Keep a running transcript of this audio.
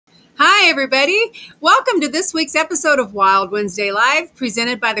Hi, everybody. Welcome to this week's episode of Wild Wednesday Live,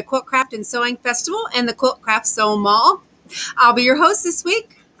 presented by the Quilt Craft and Sewing Festival and the Quilt Craft Sew Mall. I'll be your host this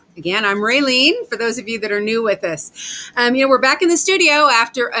week. Again, I'm Raylene, for those of you that are new with us. We're back in the studio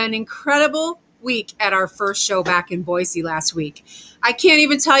after an incredible week at our first show back in Boise last week. I can't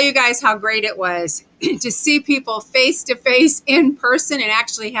even tell you guys how great it was to see people face to face in person and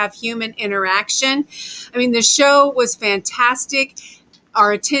actually have human interaction. I mean, the show was fantastic.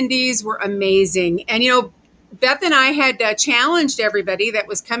 Our attendees were amazing. And, Beth and I had challenged everybody that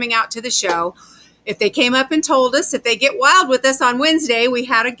was coming out to the show. If they came up and told us if they get wild with us on Wednesday, we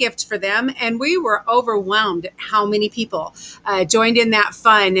had a gift for them. And we were overwhelmed at how many people joined in that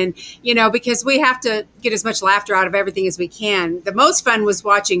fun. And, because we have to get as much laughter out of everything as we can. The most fun was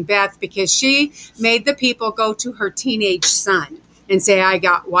watching Beth because she made the people go to her teenage son and say, I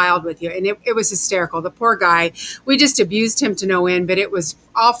got wild with you. And it was hysterical. The poor guy, we just abused him to no end, but it was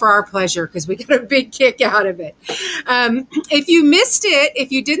all for our pleasure because we got a big kick out of it. If you missed it, if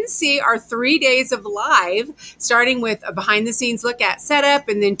you didn't see our 3 days of live, starting with a behind the scenes look at setup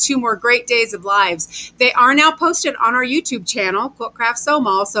and then 2 more great days of lives, they are now posted on our YouTube channel, Quilt Craft Sew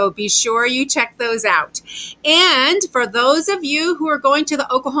Mall, so be sure you check those out. And for those of you who are going to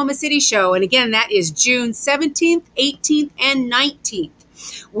the Oklahoma City show, and again, that is June 17th, 18th, and 19th.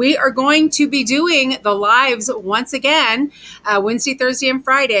 We are going to be doing the lives once again, Wednesday, Thursday, and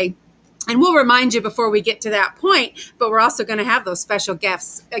Friday. And we'll remind you before we get to that point, but we're also going to have those special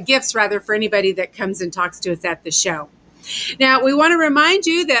gifts for anybody that comes and talks to us at the show. Now, we want to remind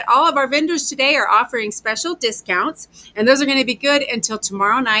you that all of our vendors today are offering special discounts, and those are going to be good until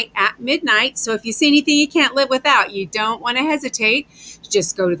tomorrow night at midnight. So if you see anything you can't live without, you don't want to hesitate.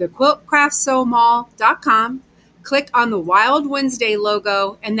 Just go to the quiltcraftsewmall.com. Click on the Wild Wednesday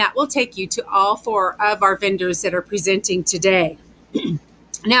logo, and that will take you to all 4 of our vendors that are presenting today.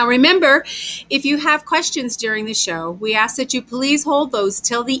 Now, remember, if you have questions during the show, we ask that you please hold those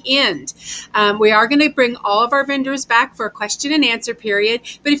till the end. We are going to bring all of our vendors back for a question and answer period,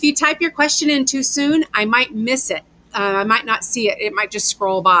 but if you type your question in too soon, I might miss it. I might not see it. It might just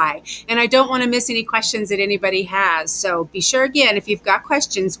scroll by. And I don't want to miss any questions that anybody has. So be sure, again, if you've got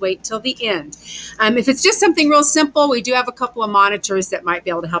questions, wait till the end. If it's just something real simple, we do have a couple of monitors that might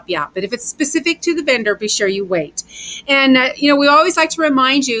be able to help you out. But if it's specific to the vendor, be sure you wait. And, we always like to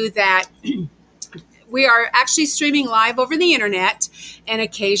remind you that we are actually streaming live over the internet, and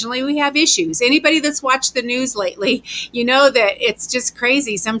occasionally we have issues. Anybody that's watched the news lately, you know that it's just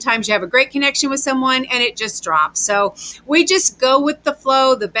crazy. Sometimes you have a great connection with someone and it just drops. So we just go with the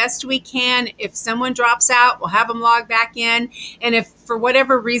flow the best we can. If someone drops out, we'll have them log back in. And if for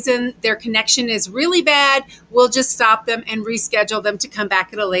whatever reason their connection is really bad, we'll just stop them and reschedule them to come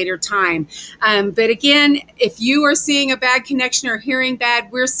back at a later time. But again, if you are seeing a bad connection or hearing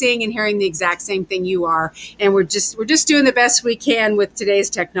bad, we're seeing and hearing the exact same thing you are. And we're just doing the best we can with today's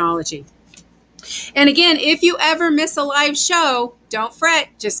technology. And again, if you ever miss a live show, don't fret.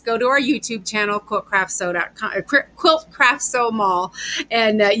 Just go to our YouTube channel, Quilt Craft Sew Mall,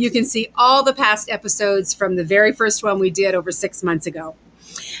 and you can see all the past episodes from the very first one we did over 6 months ago.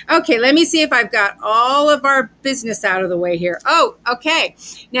 Okay, let me see if I've got all of our business out of the way here. Oh, okay.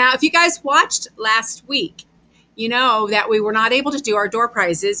 Now, if you guys watched last week, you know that we were not able to do our door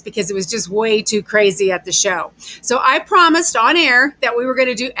prizes because it was just way too crazy at the show. So I promised on air that we were going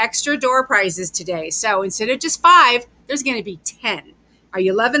to do extra door prizes today. So instead of just 5, there's going to be 10. Are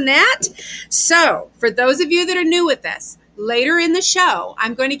you loving that? So for those of you that are new with us, later in the show,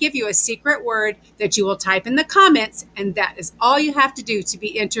 I'm going to give you a secret word that you will type in the comments, and that is all you have to do to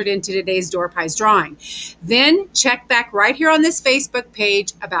be entered into today's door prize drawing. Then check back right here on this Facebook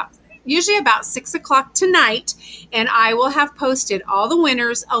page usually about 6 o'clock tonight, and I will have posted all the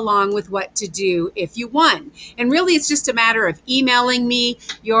winners along with what to do if you won. And really, it's just a matter of emailing me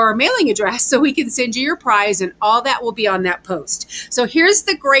your mailing address so we can send you your prize, and all that will be on that post. So here's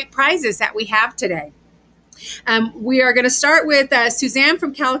the great prizes that we have today. We are going to start with Suzanne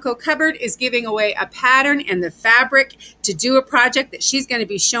from Calico Cupboard is giving away a pattern and the fabric to do a project that she's going to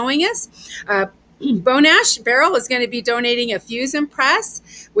be showing us. BoNash-Beryl is going to be donating a fuse and press.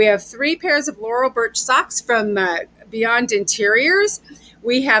 We have 3 pairs of Laurel Birch socks from Beyond Interiors.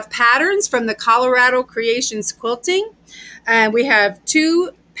 We have patterns from the Colorado Creations Quilting. We have a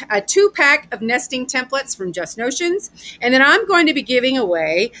 2-pack of nesting templates from Just Notions. And then I'm going to be giving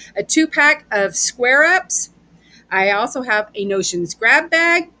away a 2-pack of square ups. I also have a Notions grab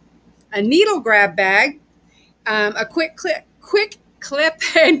bag, a needle grab bag, a quick clip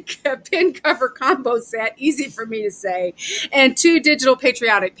and pin cover combo set, easy for me to say, and 2 digital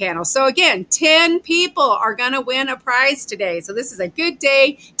patriotic panels. So again, 10 people are going to win a prize today. So this is a good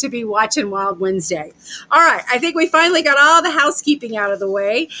day to be watching Wild Wednesday. All right, I think we finally got all the housekeeping out of the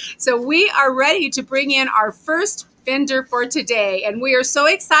way. So we are ready to bring in our first vendor for today, and we are so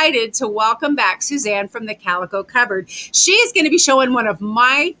excited to welcome back Suzanne from the Calico Cupboard. She is going to be showing one of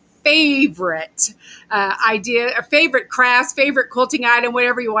my favorite favorite crafts, favorite quilting item,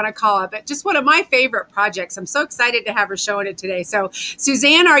 whatever you want to call it, but just one of my favorite projects. I'm so excited to have her showing it today. So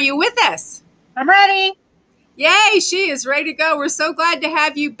Suzanne, are you with us? I'm ready. Yay, she is ready to go. We're so glad to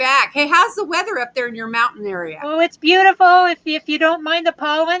have you back. Hey, how's the weather up there in your mountain area? Oh, it's beautiful. If you don't mind the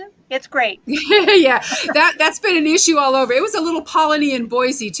pollen, it's great. Yeah, that's been an issue all over. It was a little polleny in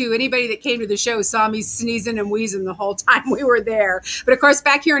Boise too. Anybody that came to the show saw me sneezing and wheezing the whole time we were there. But of course,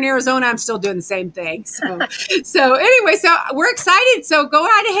 back here in Arizona, I'm still doing the same thing. So anyway, so we're excited. So go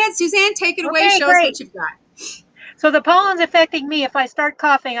right ahead, Suzanne, take it away. Show us what you've got. So the pollen's affecting me. If I start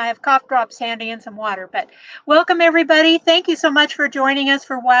coughing, I have cough drops handy and some water. But welcome, everybody. Thank you so much for joining us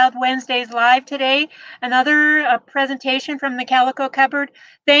for Wild Wednesdays Live today. Another presentation from the Calico Cupboard.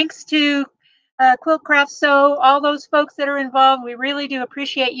 Thanks to Quilt Craft Sew, all those folks that are involved. We really do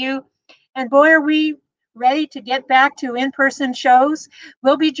appreciate you. And boy, are we ready to get back to in-person shows.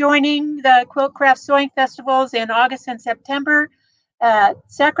 We'll be joining the Quilt Craft Sewing Festivals in August and September.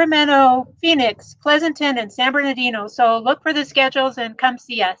 Sacramento, Phoenix, Pleasanton, and San Bernardino. So look for the schedules and come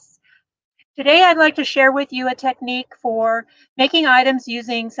see us. Today, I'd like to share with you a technique for making items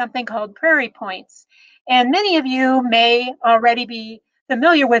using something called prairie points. And many of you may already be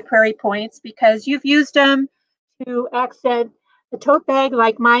familiar with prairie points because you've used them to accent a tote bag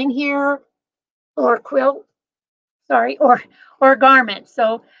like mine here, or quilt, or garments.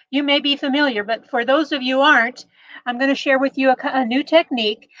 So you may be familiar, but for those of you who aren't, I'm going to share with you a new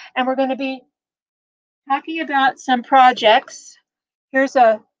technique, and we're going to be talking about some projects. Here's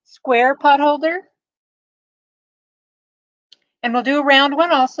a square pot holder, and we'll do a round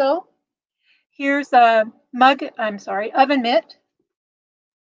one also. Here's a oven mitt.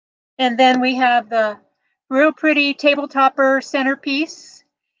 And then we have the real pretty table topper centerpiece.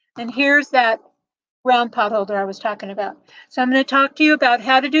 And here's that round pot holder I was talking about. So I'm going to talk to you about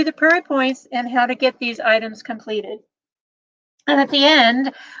how to do the prairie points and how to get these items completed. And at the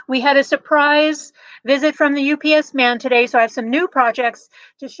end, we had a surprise visit from the UPS man today. So I have some new projects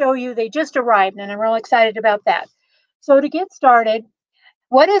to show you. They just arrived, and I'm real excited about that. So to get started,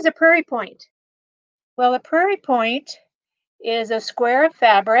 what is a prairie point? Well, a prairie point is a square of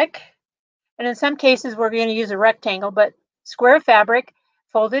fabric. And in some cases, we're going to use a rectangle, but square of fabric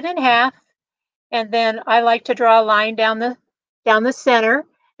folded in half. And then I like to draw a line down the center,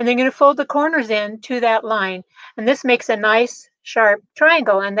 and then going to fold the corners in to that line. And this makes a nice sharp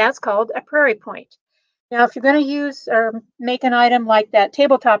triangle, and that's called a prairie point. Now, if you're going to use or make an item like that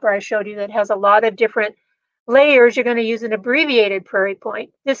table topper I showed you that has a lot of different layers, you're going to use an abbreviated prairie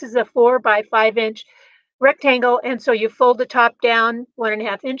point. This is a 4 by 5 inch rectangle, and so you fold the top down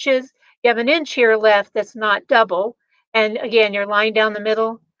 1.5 inches. You have an inch here left that's not double, and again, your line down the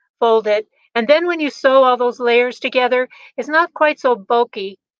middle, fold it. And then when you sew all those layers together, it's not quite so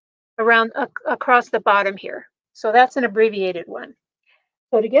bulky around across the bottom here. So that's an abbreviated one.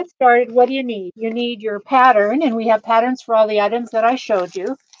 So to get started, what do you need? You need your pattern, and we have patterns for all the items that I showed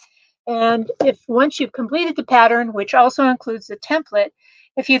you. And once you've completed the pattern, which also includes the template,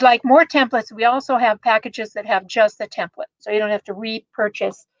 if you'd like more templates, we also have packages that have just the template, so you don't have to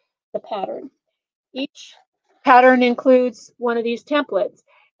repurchase the pattern. Each pattern includes one of these templates,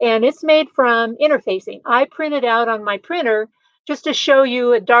 and it's made from interfacing. I printed out on my printer just to show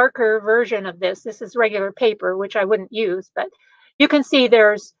you a darker version of this. This is regular paper, which I wouldn't use, but you can see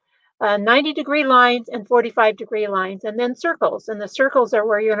there's 90-degree lines and 45-degree lines, and then circles. And the circles are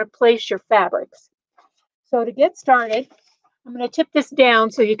where you're going to place your fabrics. So to get started, I'm going to tip this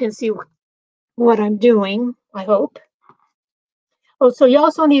down so you can see what I'm doing, I hope. Oh, so you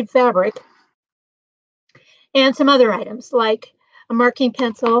also need fabric and some other items like a marking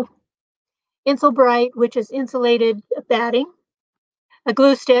pencil, Insul-Bright, which is insulated batting, a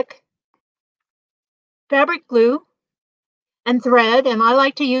glue stick, fabric glue, and thread. And I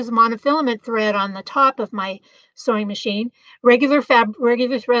like to use monofilament thread on the top of my sewing machine, regular thread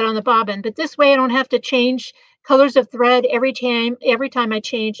on the bobbin. But this way I don't have to change colors of thread every time I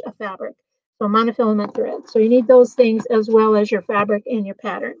change a fabric. So monofilament thread. So you need those things as well as your fabric and your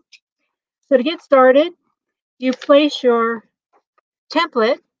pattern. So to get started, you place your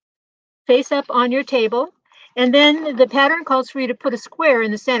template face up on your table, and then the pattern calls for you to put a square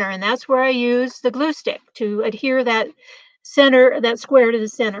in the center, and that's where I use the glue stick to adhere that center, that square to the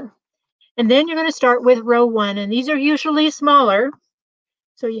center. And then you're going to start with row 1, and these are usually smaller.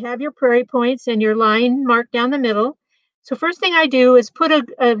 So you have your prairie points and your line marked down the middle. So first thing I do is put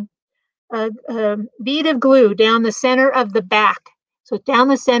a bead of glue down the center of the back. So down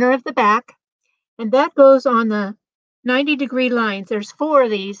the center of the back, and that goes on the 90-degree lines. There's 4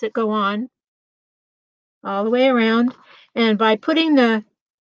 of these that go on all the way around. And by putting the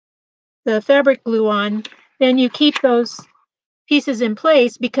fabric glue on, then you keep those pieces in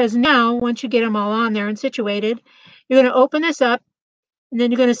place, because now once you get them all on there and situated, you're going to open this up, and then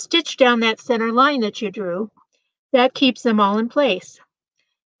you're going to stitch down that center line that you drew. That keeps them all in place.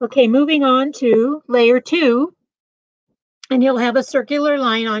 Okay, moving on to layer 2, and you'll have a circular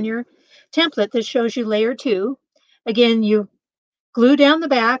line on your template that shows you layer 2. Again, you glue down the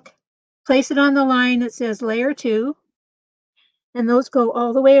back, place it on the line that says layer 2, and those go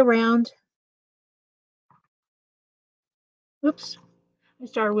all the way around. Oops, I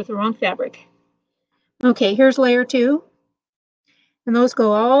started with the wrong fabric. Okay, here's layer 2, and those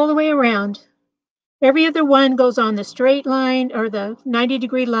go all the way around. Every other one goes on the straight line or the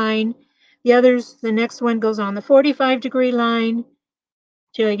 90-degree line. The next one goes on the 45-degree line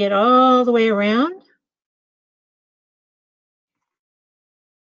till you get all the way around.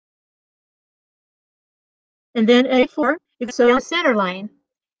 And then at 4, you can sew down the center line.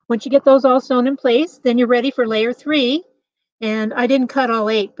 Once you get those all sewn in place, then you're ready for layer 3. And I didn't cut all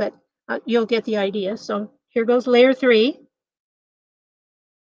 8, but you'll get the idea. So here goes layer 3.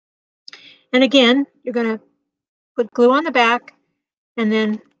 And again, you're going to put glue on the back and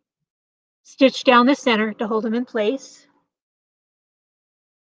then stitch down the center to hold them in place.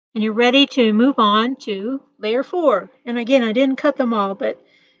 And you're ready to move on to layer 4. And again, I didn't cut them all, but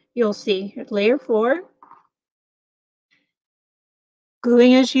you'll see. Layer 4.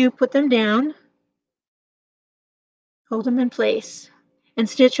 Gluing as you put them down. Hold them in place and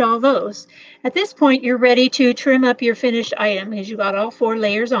stitch all those. At this point, you're ready to trim up your finished item because you got all 4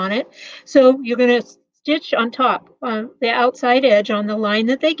 layers on it. So you're going to stitch on top, on the outside edge on the line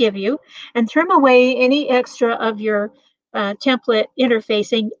that they give you, and trim away any extra of your template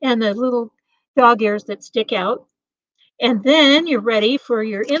interfacing and the little dog ears that stick out. And then you're ready for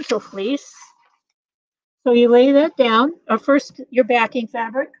your insole fleece. So you lay that down, or first your backing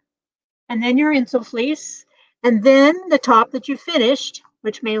fabric, and then your insole fleece, and then the top that you finished,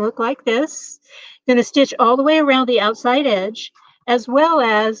 which may look like this. You're going to stitch all the way around the outside edge, as well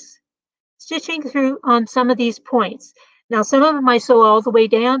as stitching through on some of these points. Now, some of them I sew all the way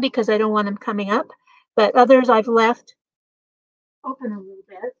down because I don't want them coming up, but others I've left open a little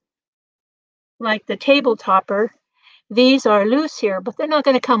bit, like the table topper. These are loose here, but they're not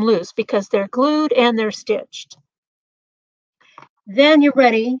going to come loose because they're glued and they're stitched. Then you're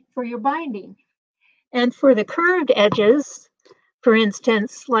ready for your binding. And for the curved edges, for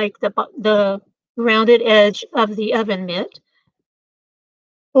instance, like the rounded edge of the oven mitt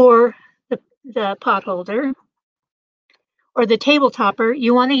or the pot holder or the table topper,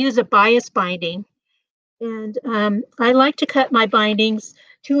 you want to use a bias binding. And I like to cut my bindings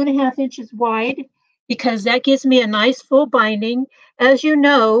 2.5 inches wide because that gives me a nice full binding. As you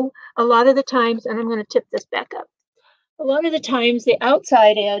know, a lot of the times, and I'm going to tip this back up, a lot of the times the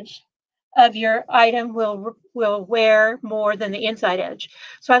outside edge of your item will wear more than the inside edge.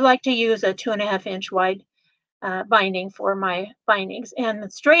 So I like to use a 2.5 inch wide binding for my bindings. And the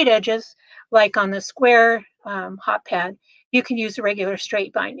straight edges, like on the square hot pad, you can use a regular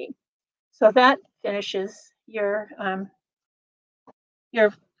straight binding. So that finishes your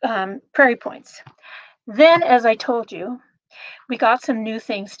prairie points. Then, as I told you, we got some new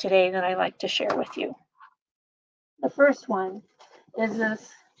things today that I like to share with you. The first one is this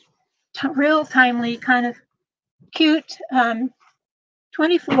real timely, kind of cute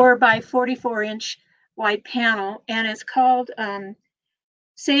 24 by 44 inch wide panel, and it's called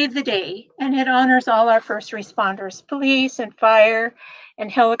Save the Day, and it honors all our first responders, police and fire and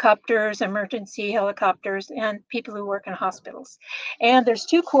helicopters, emergency helicopters, and people who work in hospitals. And there's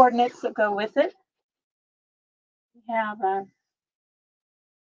 2 coordinates that go with it. We have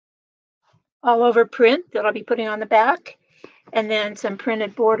all over print that I'll be putting on the back, and then some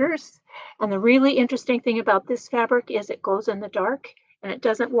printed borders. And the really interesting thing about this fabric is it glows in the dark and it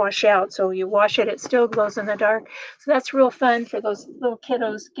doesn't wash out. So you wash it, it still glows in the dark. So that's real fun for those little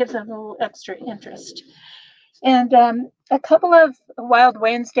kiddos, gives them a little extra interest. And a couple of Wild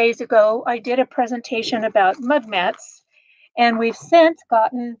Wednesdays ago, I did a presentation about mud mats, and we've since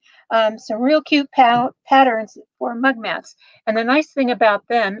gotten some real cute patterns for mud mats. And the nice thing about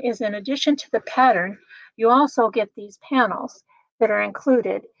them is, in addition to the pattern, you also get these panels that are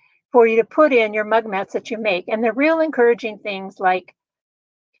included for you to put in your mug mats that you make. And they're real encouraging things like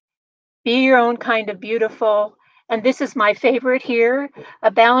be your own kind of beautiful. And this is my favorite here.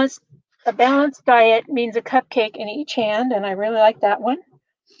 A balanced diet means a cupcake in each hand, and I really like that one.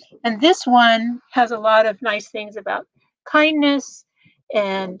 And this one has a lot of nice things about kindness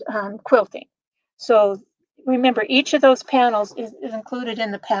and quilting. So remember, each of those panels is included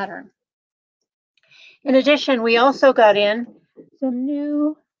in the pattern. In addition, we also got in some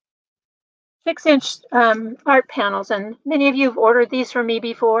new 6-inch art panels, and many of you have ordered these from me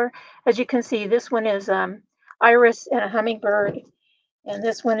before. As you can see, this one is Iris and a hummingbird, and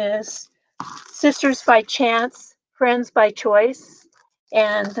this one is Sisters by Chance, Friends by Choice,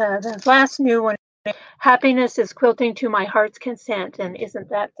 and the last new one, Happiness is Quilting to My Heart's Consent, and isn't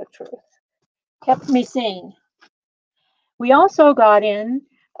that the truth? Kept me sane. We also got in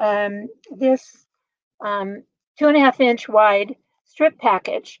this 2.5-inch wide strip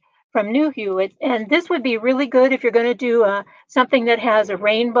package from New Hewitt, and this would be really good if you're going to do something that has a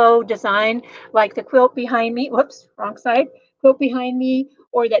rainbow design, like the quilt behind me. Whoops, wrong side. Quilt behind me,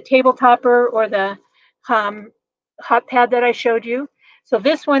 or that table topper, or the hot pad that I showed you. So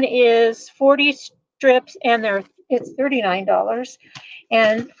this one is 40 strips, and it's $39.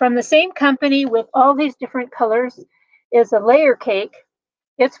 And from the same company with all these different colors is a layer cake.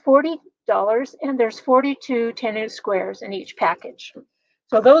 It's $40, and there's 42 10-inch squares in each package.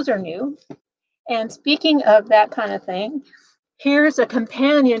 So those are new. And speaking of that kind of thing, here's a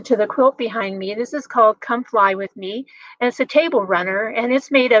companion to the quilt behind me. This is called Come Fly With Me, and it's a table runner, and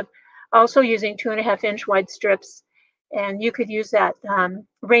it's made of also using 2.5-inch wide strips. And you could use that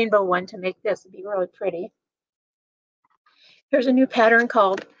rainbow one to make this. It'd be really pretty. Here's a new pattern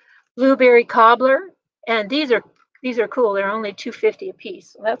called Blueberry Cobbler, and these are cool. They're only $2.50 a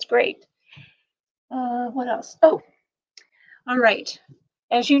piece, so that's great. What else? Oh, all right.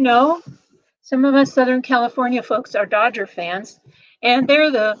 As you know, some of us Southern California folks are Dodger fans, and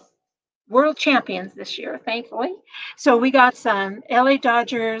they're the world champions this year, thankfully. So we got some LA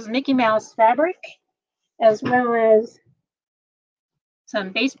Dodgers Mickey Mouse fabric, as well as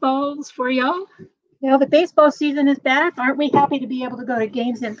some baseballs for y'all. Now the baseball season is back. Aren't we happy to be able to go to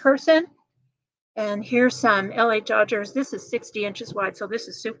games in person? And here's some LA Dodgers. This is 60 inches wide, so this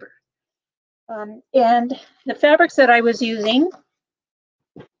is super. And the fabrics that I was using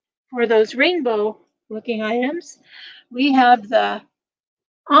for those rainbow looking items, we have the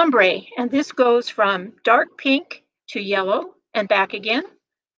ombre, and this goes from dark pink to yellow and back again.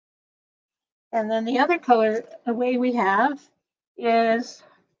 And then the other color way we have is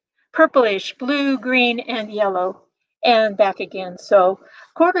purplish, blue, green, and yellow, and back again. So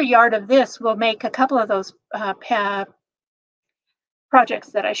 1/4 yard of this will make a couple of those projects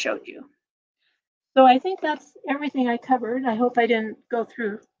that I showed you. So I think that's everything I covered. I hope I didn't go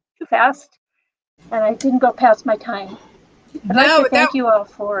through too fast, and I didn't go past my time. I'd like to thank you all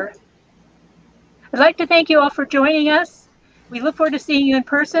for joining us. We look forward to seeing you in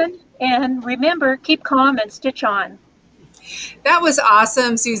person, and remember, keep calm and stitch on. That was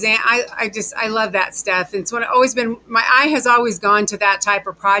awesome, Suzanne. I love that stuff. It's always been, my eye has always gone to that type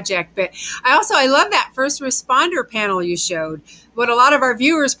of project. But I love that first responder panel you showed. What a lot of our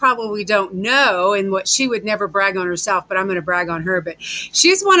viewers probably don't know, and what she would never brag on herself, but I'm going to brag on her. But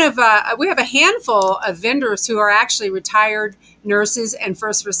she's one of, we have a handful of vendors who are actually retired nurses and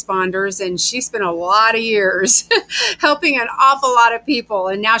first responders, and she spent a lot of years helping an awful lot of people,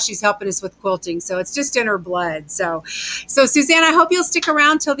 and now she's helping us with quilting. So it's just in her blood. So Suzanne, I hope you'll stick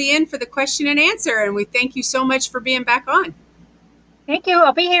around till the end for the question and answer, and we thank you so much for being back on. Thank you.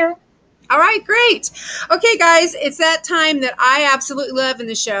 I'll be here. All right, great. Okay, guys, it's that time that I absolutely love in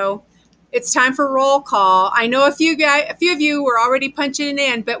the show. It's time for roll call. I know a few of you were already punching it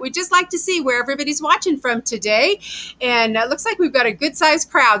in, but we'd just like to see where everybody's watching from today. And it looks like we've got a good-sized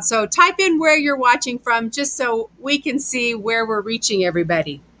crowd. So type in where you're watching from just so we can see where we're reaching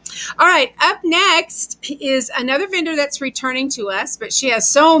everybody. All right, up next is another vendor that's returning to us, but she has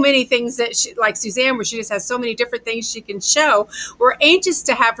so many things that like Suzanne, where she just has so many different things she can show. We're anxious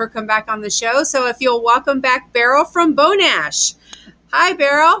to have her come back on the show. So if you'll welcome back Beryl from BoNash. Hi,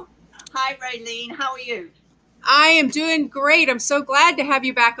 Beryl. Hi, Raylene. How are you? I am doing great. I'm so glad to have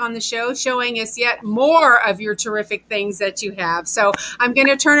you back on the show, showing us yet more of your terrific things that you have. So I'm going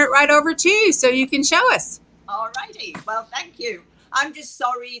to turn it right over to you so you can show us. All righty. Well, thank you. I'm just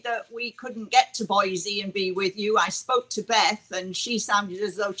sorry that we couldn't get to Boise and be with you. I spoke to Beth, and she sounded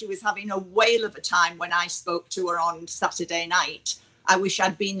as though she was having a whale of a time when I spoke to her on Saturday night. I wish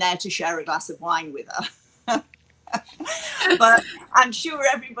I'd been there to share a glass of wine with her. But I'm sure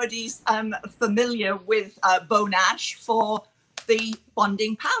everybody's familiar with BoNash for the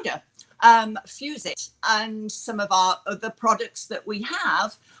bonding powder, Fuse It, and some of our other products that we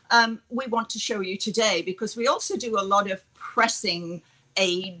have, we want to show you today, because we also do a lot of pressing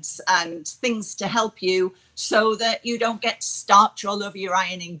aids and things to help you so that you don't get starch all over your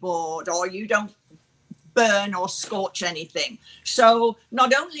ironing board, or you don't burn or scorch anything. So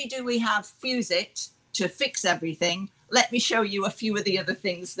not only do we have Fuse It to fix everything, let me show you a few of the other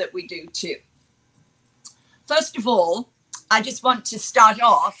things that we do too. First of all, I just want to start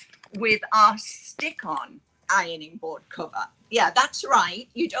off with our stick-on ironing board cover. Yeah, that's right.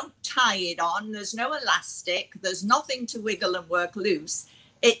 You don't tie it on. There's no elastic. There's nothing to wiggle and work loose.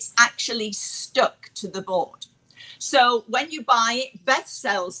 It's actually stuck to the board. So when you buy it, Beth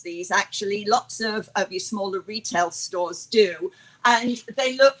sells these, actually. Lots of your smaller retail stores do. And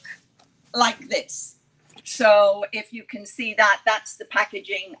they look like this. So if you can see that, that's the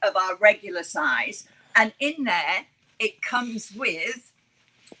packaging of our regular size. And in there, it comes with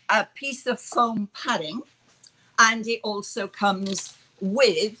a piece of foam padding. And it also comes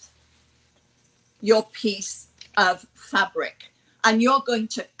with your piece of fabric. And you're going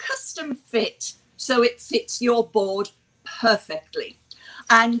to custom fit so it fits your board perfectly.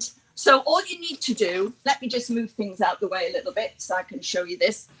 And so all you need to do, let me just move things out the way a little bit so I can show you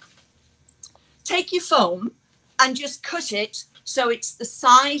this. Take your foam and just cut it so it's the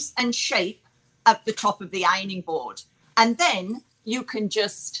size and shape of the top of the ironing board. And then you can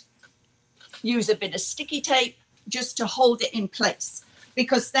just use a bit of sticky tape just to hold it in place.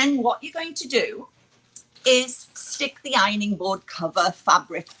 Because then what you're going to do is stick the ironing board cover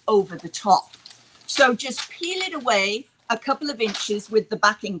fabric over the top. So just peel it away a couple of inches with the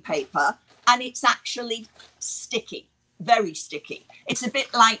backing paper, and it's actually sticky, very sticky. It's a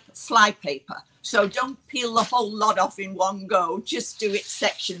bit like fly paper. So don't peel the whole lot off in one go, just do it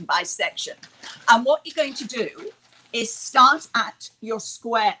section by section. And what you're going to do is start at your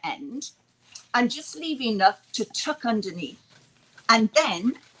square end and just leave enough to tuck underneath. And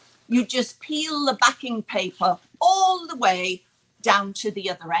then you just peel the backing paper all the way down to the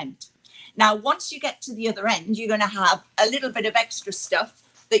other end. Now, once you get to the other end, you're going to have a little bit of extra stuff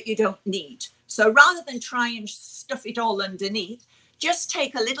that you don't need. So rather than try and stuff it all underneath, just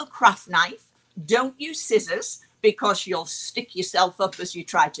take a little craft knife. Don't use scissors because you'll stick yourself up as you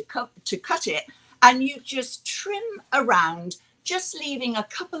try to cut it. And you just trim around, just leaving a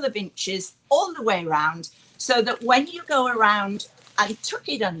couple of inches all the way around, so that when you go around and tuck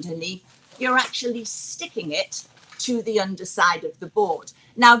it underneath, you're actually sticking it to the underside of the board.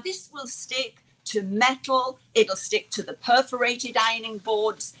 Now, this will stick to metal, it'll stick to the perforated ironing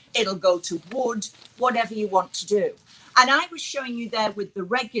boards, it'll go to wood, whatever you want to do. And I was showing you there with the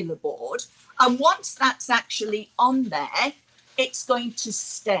regular board, and once that's actually on there, it's going to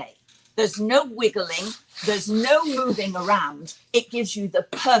stay. There's no wiggling, there's no moving around. It gives you the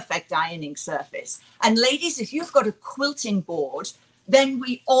perfect ironing surface. And ladies, if you've got a quilting board, then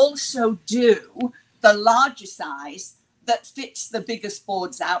we also do the larger size that fits the biggest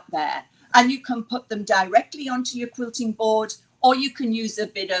boards out there. And you can put them directly onto your quilting board, or you can use a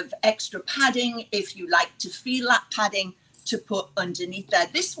bit of extra padding if you like to feel that padding to put underneath there.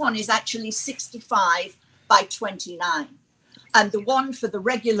 This one is actually 65 by 29. And the one for the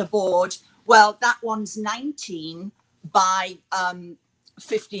regular board, well, that one's 19 by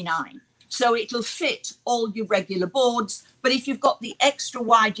 59. So it'll fit all your regular boards. But if you've got the extra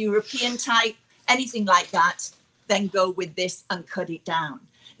wide European type, anything like that, then go with this and cut it down.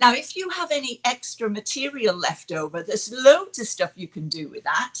 Now, if you have any extra material left over, there's loads of stuff you can do with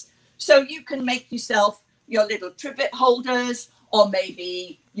that. So you can make yourself your little trivet holders, or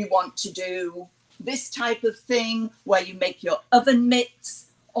maybe you want to do this type of thing where you make your oven mitts,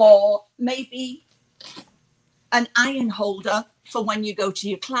 or maybe an iron holder for when you go to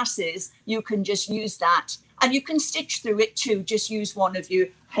your classes. You can just use that, and you can stitch through it too. Just use one of your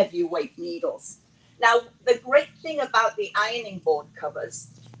heavyweight needles. Now, the great thing about the ironing board covers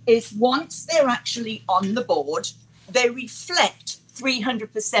is once they're actually on the board, they reflect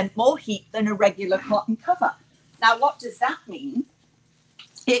 300% more heat than a regular cotton cover. Now, what does that mean?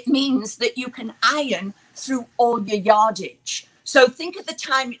 It means that you can iron through all your yardage. So think of the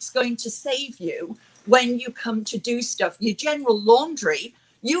time it's going to save you when you come to do stuff. Your general laundry,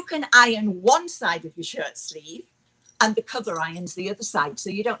 you can iron one side of your shirt sleeve and the cover irons the other side, so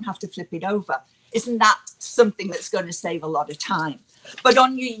you don't have to flip it over. Isn't that something that's going to save a lot of time? But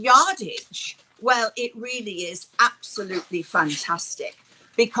on your yardage, well, it really is absolutely fantastic,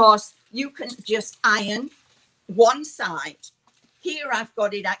 because you can just iron one side. Here I've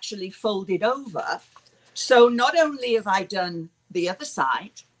got it actually folded over. So not only have I done the other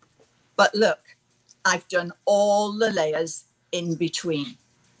side, but look, I've done all the layers in between.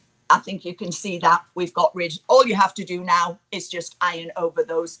 I think you can see that we've got rid. All you have to do now is just iron over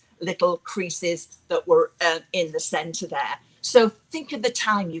those little creases that were in the center there. So think of the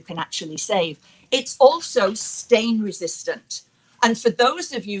time you can actually save. It's also stain resistant. And for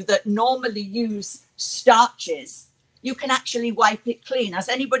those of you that normally use starches, you can actually wipe it clean. Has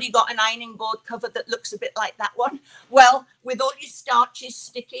anybody got an ironing board cover that looks a bit like that one? Well, with all your starches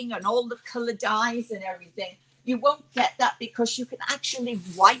sticking and all the color dyes and everything, you won't get that because you can actually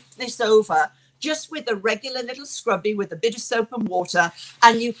wipe this over just with a regular little scrubby with a bit of soap and water,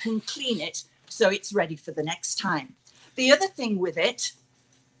 and you can clean it so it's ready for the next time. The other thing with it,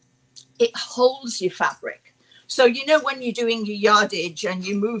 it holds your fabric. So, you know, when you're doing your yardage and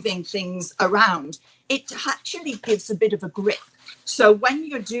you're moving things around, it actually gives a bit of a grip. So when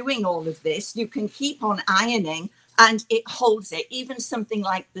you're doing all of this, you can keep on ironing and it holds it, even something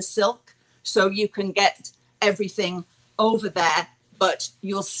like the silk. So you can get everything over there, but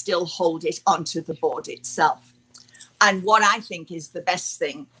you'll still hold it onto the board itself. And what I think is the best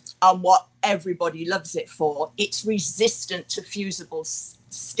thing and what everybody loves it for, it's resistant to fusibles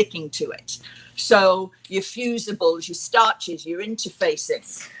sticking to it. So your fusibles, your starches, your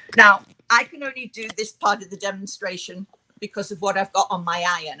interfaces. Now, I can only do this part of the demonstration because of what I've got on my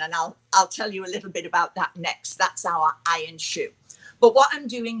iron, and I'll tell you a little bit about that next. That's our iron shoe. But what I'm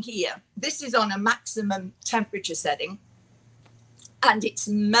doing here, this is on a maximum temperature setting, and it's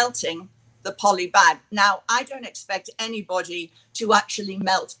melting the poly bag. Now, I don't expect anybody to actually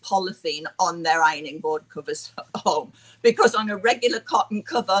melt polythene on their ironing board covers at home, because on a regular cotton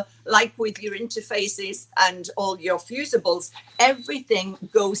cover, like with your interfaces and all your fusibles, everything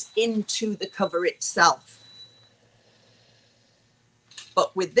goes into the cover itself.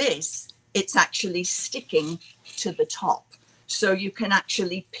 But with this, it's actually sticking to the top. So you can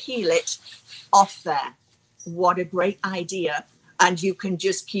actually peel it off there. What a great idea. And you can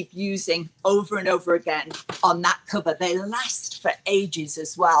just keep using over and over again on that cover. They last for ages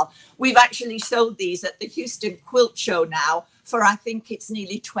as well. We've actually sold these at the Houston Quilt Show now for, I think it's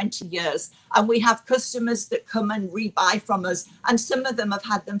nearly 20 years. And we have customers that come and rebuy from us. And some of them have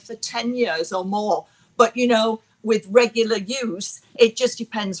had them for 10 years or more. But, you know, with regular use, it just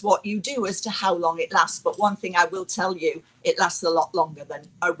depends what you do as to how long it lasts. But one thing I will tell you, it lasts a lot longer than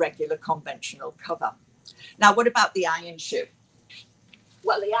a regular conventional cover. Now, what about the iron shoe?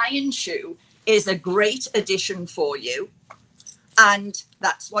 Well, the iron shoe is a great addition for you. And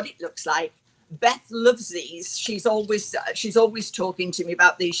that's what it looks like. Beth loves these. She's always talking to me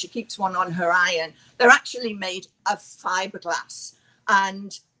about these. She keeps one on her iron. They're actually made of fiberglass,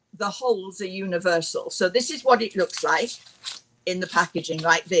 and the holes are universal. So this is what it looks like in the packaging,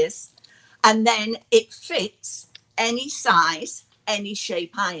 like this. And then it fits any size, any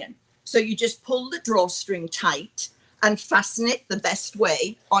shape iron. So you just pull the drawstring tight and fasten it the best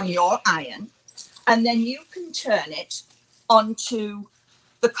way on your iron. And then you can turn it onto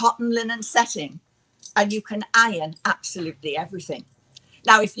the cotton linen setting, and you can iron absolutely everything.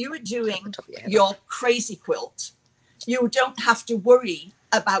 Now, if you are doing your crazy quilt, you don't have to worry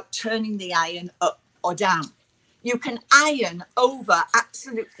about turning the iron up or down. You can iron over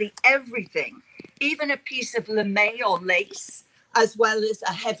absolutely everything, even a piece of lame or lace, as well as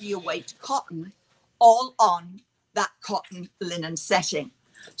a heavier weight cotton, all on that cotton linen setting.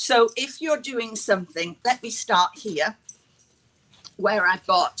 So if you're doing something, let me start here where I've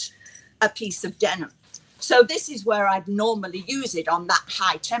got a piece of denim. So this is where I'd normally use it on that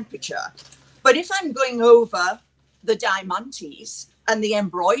high temperature. But if I'm going over the diamantes and the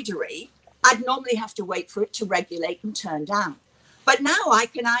embroidery, I'd normally have to wait for it to regulate and turn down. But now I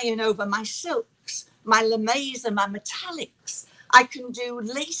can iron over my silks, my lames and my metallics. I can do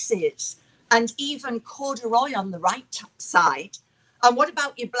laces and even corduroy on the right side. And what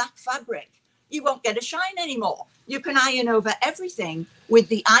about your black fabric? You won't get a shine anymore. You can iron over everything with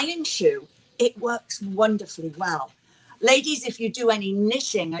the iron shoe. It works wonderfully well. Ladies, if you do any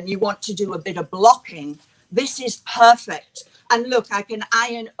knitting and you want to do a bit of blocking, this is perfect. And look, I can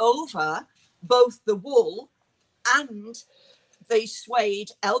iron over both the wool and the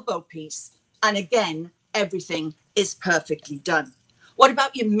suede elbow piece. And again, everything is perfectly done. What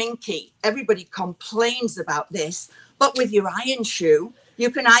about your minky? Everybody complains about this, but with your iron shoe, you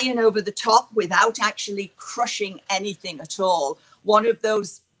can iron over the top without actually crushing anything at all. One of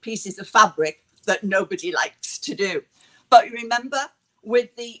those pieces of fabric that nobody likes to do. But remember,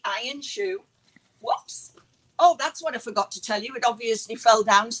 with the iron shoe, whoops. Oh, that's what I forgot to tell you. It obviously fell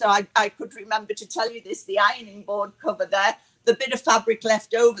down, so I could remember to tell you this. The ironing board cover there, the bit of fabric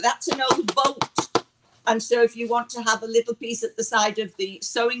left over, that's an old bolt. And so if you want to have a little piece at the side of the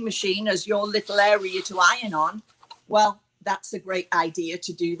sewing machine as your little area to iron on, well, that's a great idea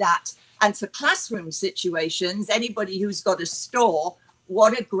to do that. And for classroom situations, anybody who's got a store,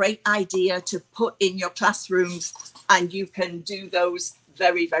 what a great idea to put in your classrooms, and you can do those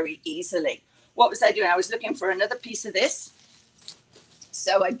very, very easily. What was I doing? I was looking for another piece of this.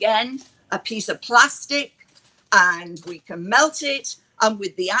 So again, a piece of plastic, and we can melt it. And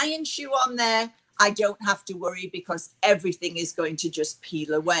with the iron shoe on there, I don't have to worry because everything is going to just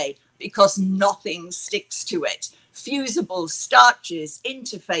peel away because nothing sticks to it. Fusibles, starches,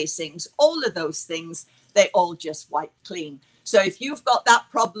 interfacings, all of those things, they all just wipe clean. So if you've got that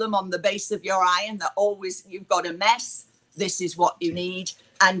problem on the base of your iron that always you've got a mess, this is what you need.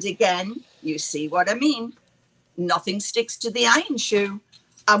 And again, you see what I mean? Nothing sticks to the iron shoe.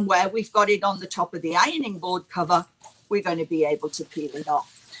 And where we've got it on the top of the ironing board cover, we're going to be able to peel it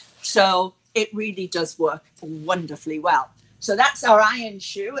off. So it really does work wonderfully well. So that's our iron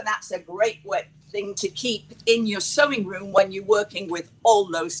shoe, and that's a great thing to keep in your sewing room when you're working with all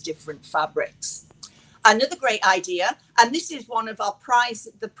those different fabrics. Another great idea, and this is one of our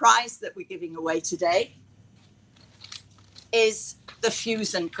the prize that we're giving away today, is the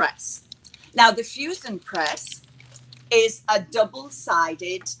Fusion Press. Now, the Fusion Press is a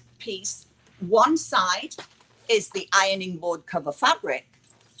double-sided piece. One side is the ironing board cover fabric,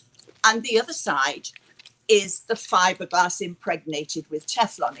 and the other side is the fiberglass impregnated with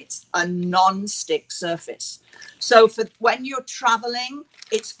Teflon. It's a non-stick surface. So for when you're traveling,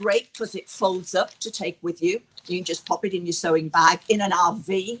 it's great because it folds up to take with you. You can just pop it in your sewing bag. In an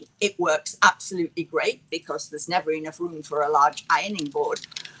RV, it works absolutely great because there's never enough room for a large ironing board.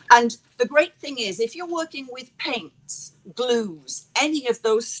 And the great thing is, if you're working with paints, glues, any of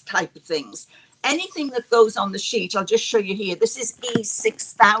those type of things, anything that goes on the sheet, I'll just show you here. This is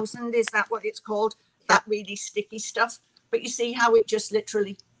E6000, is that what it's called? That really sticky stuff. But you see how it just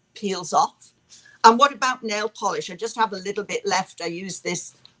literally peels off? And what about nail polish? I just have a little bit left. I used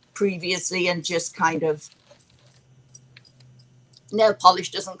this previously and just kind of, nail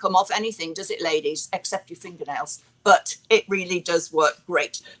polish doesn't come off anything, does it, ladies? Except your fingernails. But it really does work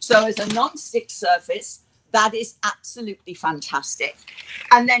great. So as a non-stick surface, that is absolutely fantastic.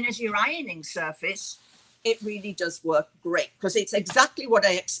 And then as your ironing surface, it really does work great because it's exactly what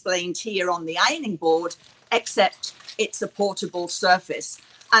I explained here on the ironing board, except it's a portable surface.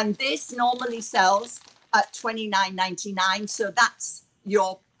 And this normally sells at $29.99. So that's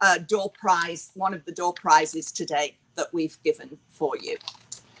your door prize, one of the door prizes today that we've given for you.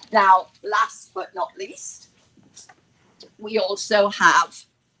 Now, last but not least, we also have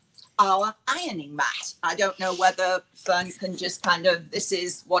our ironing mat. I don't know whether Fern can just kind of, this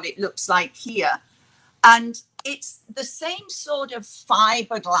is what it looks like here. And it's the same sort of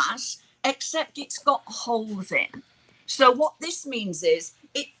fiberglass, except it's got holes in. So what this means is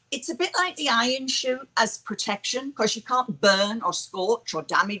it's a bit like the iron shoe as protection because you can't burn or scorch or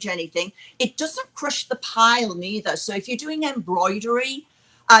damage anything. It doesn't crush the pile neither. So if you're doing embroidery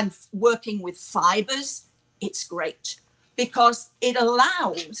and working with fibers, it's great because it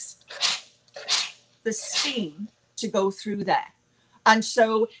allows the steam to go through there. And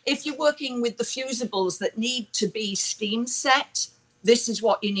so if you're working with the fusibles that need to be steam set, this is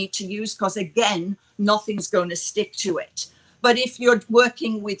what you need to use because, again, nothing's going to stick to it. But if you're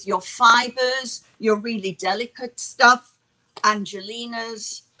working with your fibers, your really delicate stuff,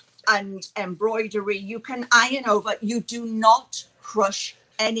 Angelinas and embroidery, you can iron over. You do not crush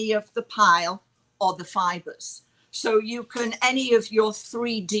any of the pile or the fibers. So you can, any of your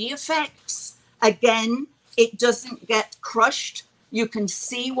 3D effects, again, it doesn't get crushed. You can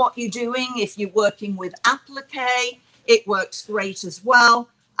see what you're doing. If you're working with applique, it works great as well.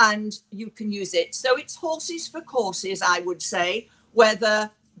 And you can use it. So it's horses for courses, I would say,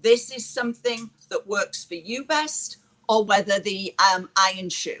 whether this is something that works for you best or whether the iron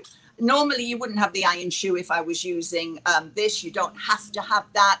shoe. Normally, you wouldn't have the iron shoe if I was using this. You don't have to have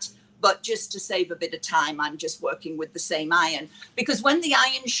that. But just to save a bit of time, I'm just working with the same iron. Because when the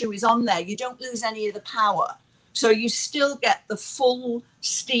iron shoe is on there, you don't lose any of the power. So you still get the full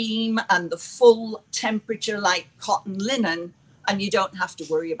steam and the full temperature like cotton linen, and you don't have to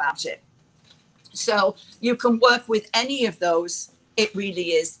worry about it. So you can work with any of those. It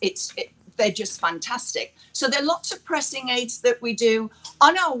really is. They're just fantastic. So there are lots of pressing aids that we do.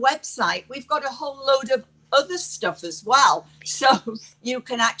 On our website, we've got a whole load of other stuff as well. So you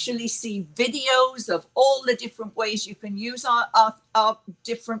can actually see videos of all the different ways you can use our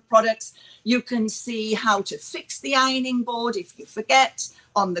different products. You can see how to fix the ironing board if you forget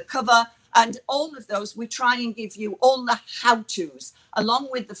on the cover. And all of those, we try and give you all the how-tos, along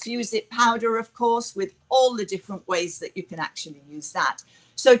with the Fuse It powder, of course, with all the different ways that you can actually use that.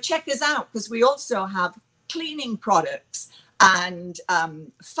 So check us out, because we also have cleaning products and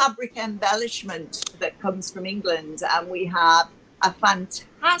fabric embellishment that comes from England. And we have a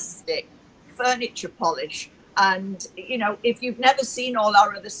fantastic furniture polish. And, you know, if you've never seen all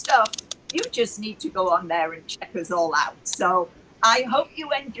our other stuff, you just need to go on there and check us all out. So I hope you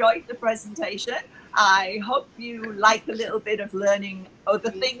enjoyed the presentation. I hope you like a little bit of learning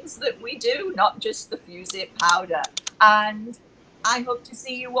other things that we do, not just the Fuse-It powder. And I hope to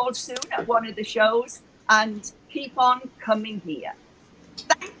see you all soon at one of the shows, and keep on coming here.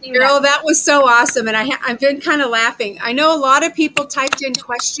 Thank you. Beryl, that was so awesome. And I've been kind of laughing. I know a lot of people typed in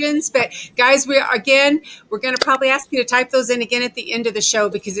questions, but guys, we're going to probably ask you to type those in again at the end of the show,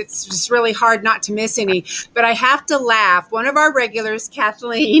 because it's just really hard not to miss any. But I have to laugh. One of our regulars,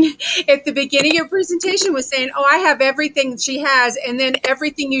 Kathleen, at the beginning of her presentation was saying, oh, I have everything she has. And then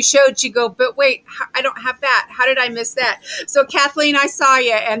everything you showed, you go, but wait, I don't have that. How did I miss that? So Kathleen, I saw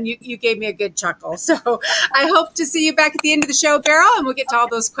you, and you gave me a good chuckle. So I hope to see you back at the end of the show, Beryl, and we'll get to all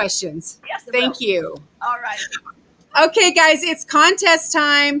those questions. Yes, thank you. All right. Okay, guys, it's contest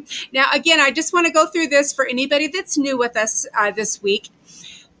time. Now, again, I just want to go through this for anybody that's new with us this week.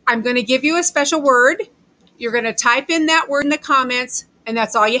 I'm going to give you a special word. You're going to type in that word in the comments, and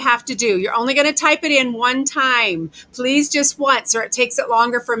that's all you have to do. You're only going to type it in one time. Please, just once, or it takes it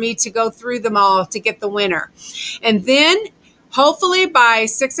longer for me to go through them all to get the winner. And then hopefully by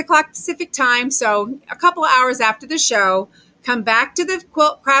 6 o'clock Pacific time, so a couple of hours after the show, come back to the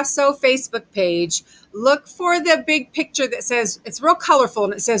Quilt Craft Sew Facebook page. Look for the big picture that says, it's real colorful,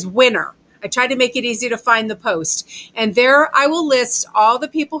 and it says winner. I tried to make it easy to find the post. And there I will list all the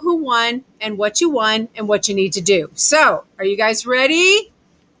people who won and what you won and what you need to do. So, are you guys ready?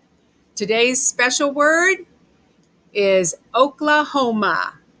 Today's special word is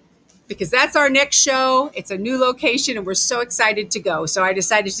Oklahoma, because that's our next show. It's a new location, and we're so excited to go. So I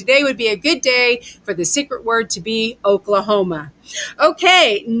decided today would be a good day for the secret word to be Oklahoma.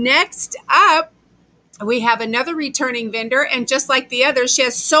 Okay, next up, we have another returning vendor, and just like the others, she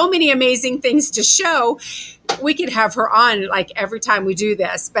has so many amazing things to show. We could have her on like every time we do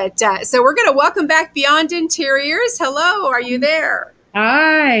this. But so we're going to welcome back Beyond Interiors. Hello, are you there?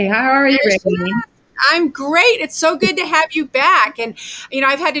 Hi, how are you, Brittany? I'm great. It's so good to have you back. And, you know,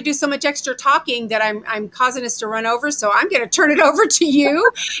 I've had to do so much extra talking that I'm causing us to run over. So I'm going to turn it over to you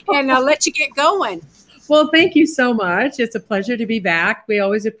and let you get going. Well, thank you so much. It's a pleasure to be back. We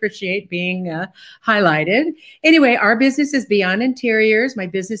always appreciate being highlighted. Anyway, our business is Beyond Interiors. My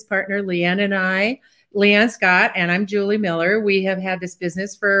business partner, Leanne Scott, and I'm Julie Miller. We have had this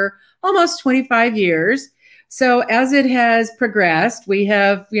business for almost 25 years. So as it has progressed, we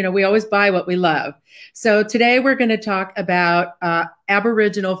have, we always buy what we love. So today we're going to talk about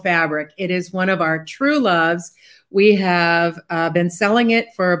Aboriginal fabric. It is one of our true loves. We have been selling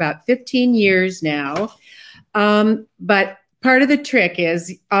it for about 15 years now. But part of the trick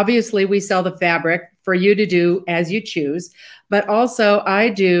is, obviously, we sell the fabric for you to do as you choose. But also I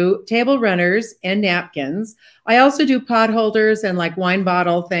do table runners and napkins. I also do pot holders and like wine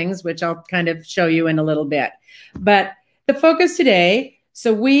bottle things, which I'll kind of show you in a little bit. But the focus today,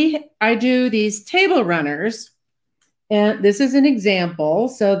 I do these table runners, and this is an example.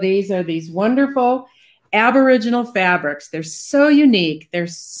 So these are these wonderful Aboriginal fabrics. They're so unique. They're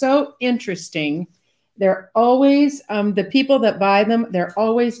so interesting. They're always, the people that buy them, they're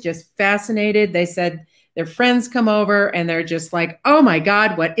always just fascinated. They said their friends come over and they're just like, oh my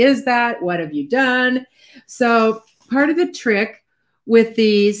God, what is that? What have you done? So part of the trick with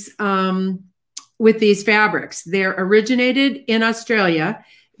these fabrics, they're originated in Australia.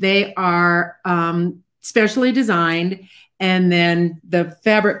 They are specially designed, and then the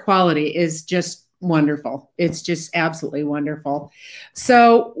fabric quality is just wonderful. It's just absolutely wonderful.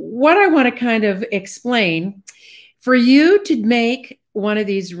 So what I want to kind of explain, for you to make one of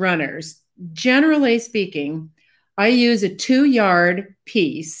these runners, generally speaking, I use a 2-yard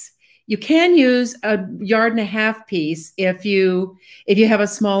piece. You can use a 1.5-yard piece if you have a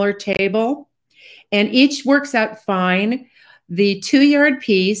smaller table, and each works out fine. The 2-yard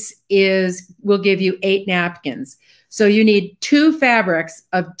piece will give you 8 napkins. So you need 2 fabrics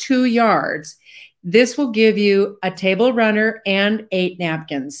of 2 yards. This will give you a table runner and 8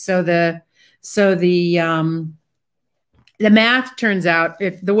 napkins. So the math turns out,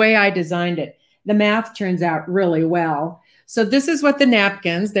 the way I designed it, the math turns out really well. So this is what the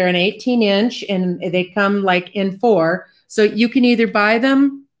napkins, they're an 18-inch and they come like in 4. So you can either buy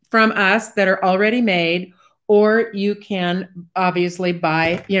them from us that are already made, or you can obviously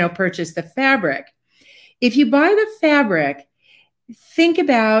purchase the fabric. If you buy the fabric, think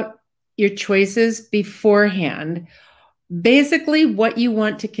about your choices beforehand. Basically, what you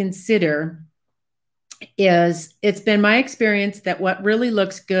want to consider is it's been my experience that what really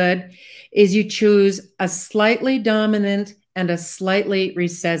looks good is you choose a slightly dominant and a slightly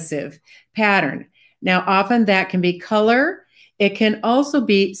recessive pattern. Now, often that can be color. It can also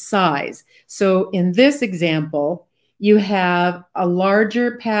be size. So in this example, you have a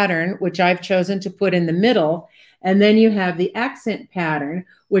larger pattern, which I've chosen to put in the middle, and then you have the accent pattern,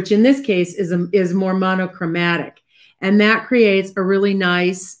 which in this case is more monochromatic. And that creates a really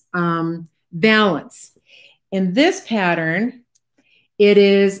nice balance. In this pattern, it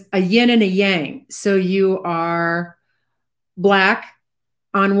is a yin and a yang. So you are black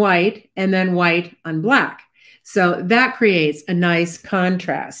on white and then white on black. So that creates a nice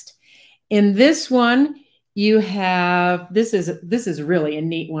contrast. In this one, you have, this is really a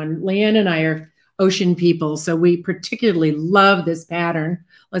neat one. Leanne and I are ocean people, so we particularly love this pattern.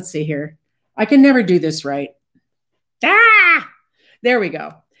 Let's see here. I can never do this right. Ah, there we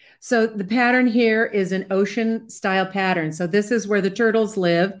go. So the pattern here is an ocean style pattern. So this is where the turtles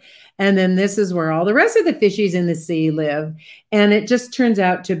live. And then this is where all the rest of the fishies in the sea live. And it just turns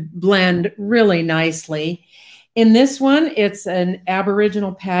out to blend really nicely. In this one, it's an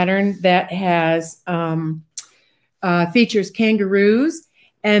Aboriginal pattern that has features kangaroos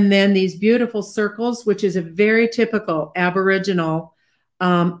and then these beautiful circles, which is a very typical Aboriginal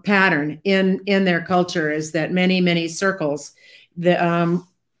pattern in their culture, is that many circles that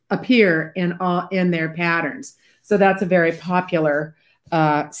appear in their patterns. So that's a very popular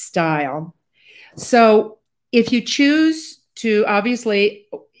style. So if you choose to, obviously,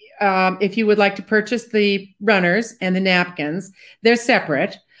 if you would like to purchase the runners and the napkins, they're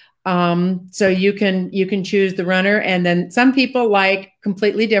separate. So you can choose the runner, and then some people like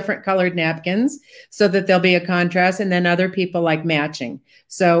completely different colored napkins so that there'll be a contrast, and then other people like matching.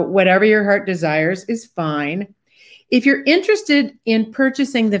 So whatever your heart desires is fine. If you're interested in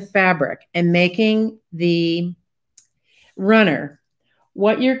purchasing the fabric and making the runner,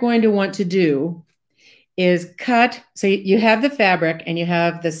 what you're going to want to do is cut. So you have the fabric and you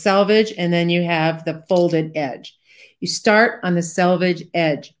have the selvage and then you have the folded edge. You start on the selvage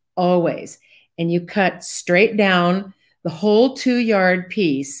edge always, and you cut straight down the whole 2-yard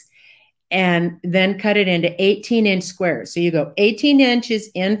piece and then cut it into 18-inch squares. So you go 18 inches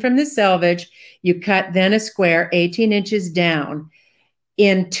in from the selvage, you cut then a square 18 inches down.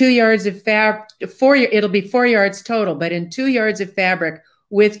 In 2 yards of fabric, it'll be 4 yards total, but in 2 yards of fabric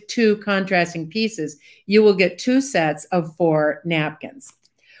with 2 contrasting pieces, you will get 2 sets of 4 napkins.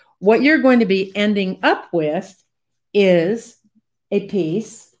 What you're going to be ending up with is a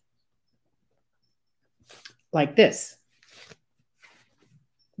piece like this.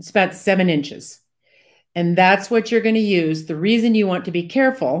 It's about 7 inches. And that's what you're going to use. The reason you want to be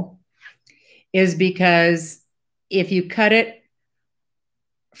careful is because if you cut it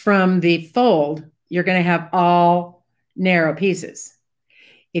from the fold, you're going to have all narrow pieces.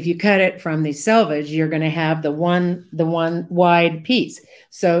 If you cut it from the selvage, you're going to have the one wide piece.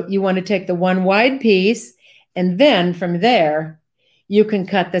 So you want to take the one wide piece, and then from there, you can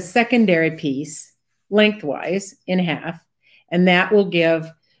cut the secondary piece lengthwise in half, and that will give,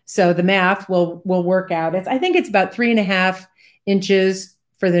 so the math will work out. I think it's about 3.5 inches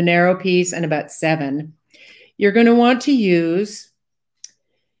for the narrow piece and about 7. You're going to want to use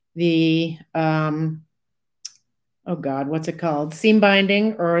the, oh God, what's it called? Seam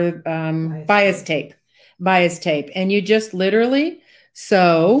binding or bias tape. Bias tape. And you just literally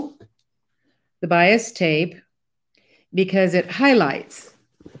sew the bias tape because it highlights.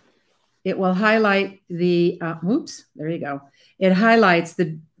 It will highlight the, oops, there you go. It highlights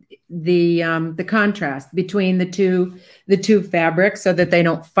the contrast between the two fabrics so that they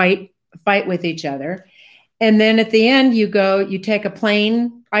don't fight with each other. And then at the end, you take a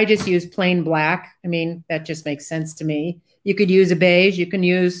plain, I just use plain black. I mean, that just makes sense to me. You could use a beige, you can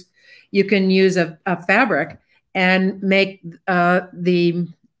use a fabric and make the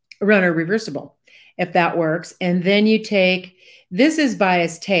runner reversible, if that works. And then you take, this is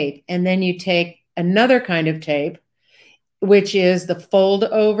bias tape, and then you take another kind of tape, which is the fold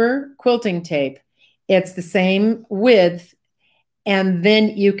over quilting tape. It's the same width, and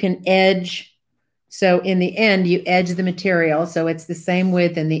then you can edge. So in the end, you edge the material. So it's the same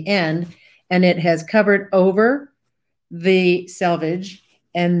width in the end, and it has covered over the selvage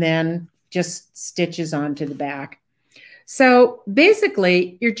and then just stitches onto the back. So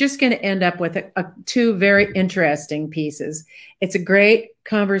basically, you're just going to end up with 2 very interesting pieces. It's a great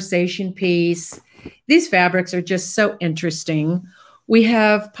conversation piece. These fabrics are just so interesting. We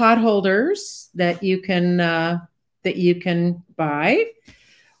have pot holders that you can buy.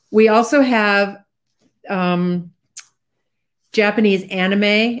 We also have Japanese anime.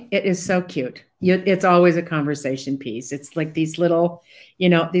 It is so cute. it's always a conversation piece. It's like these little,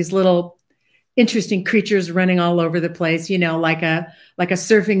 these little interesting creatures running all over the place, like a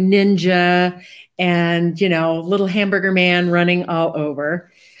surfing ninja and, little hamburger man running all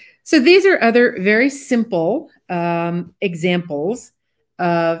over. So these are other very simple examples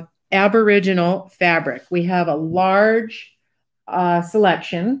of Aboriginal fabric. We have a large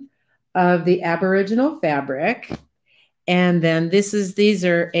selection of the Aboriginal fabric. And then these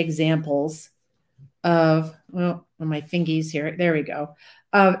are examples of, well, my fingies here, there we go,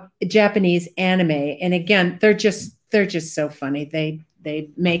 of Japanese anime. And again, they're just so funny. They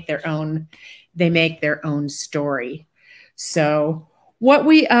make their own story. So what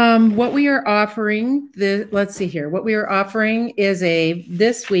we are offering, let's see here, what we are offering is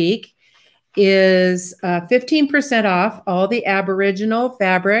this week is 15% off all the Aboriginal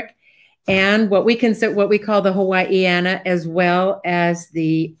fabric and what we call the Hawaiiana, as well as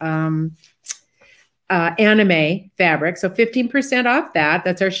the anime fabric. So 15% off that.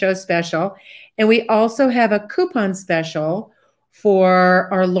 That's our show special. And we also have a coupon special for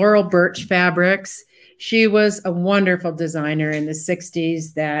our Laurel Birch fabrics. She was a wonderful designer in the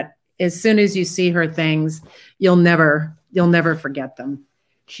 60s that as soon as you see her things, you'll never forget them.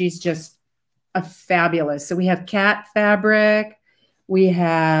 She's just a fabulous. So we have cat fabric. We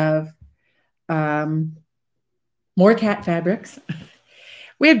have more cat fabrics.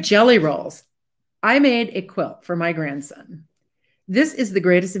 We have jelly rolls. I made a quilt for my grandson. This is the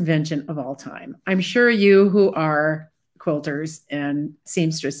greatest invention of all time. I'm sure you who are quilters and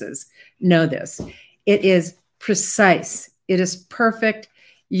seamstresses know this. It is precise. It is perfect.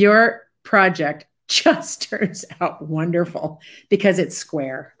 Your project just turns out wonderful because it's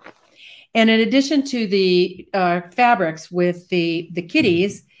square. And in addition to the fabrics with the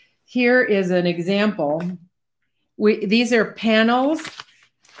kitties, here is an example. These are panels,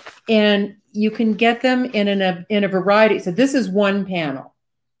 and you can get them in a variety. So this is one panel,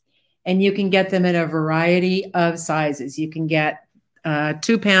 and you can get them in a variety of sizes. You can get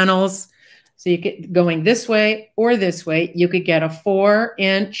 2 panels. So you get going this way or this way. You could get a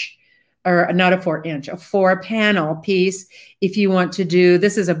 4-inch, or not a 4-inch, a 4-panel piece if you want to do.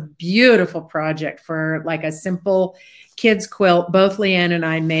 This is a beautiful project for like a simple kids quilt. Both Leanne and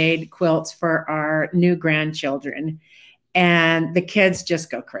I made quilts for our new grandchildren, and the kids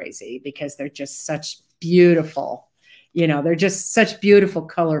just go crazy because they're just such beautiful, they're just such beautiful,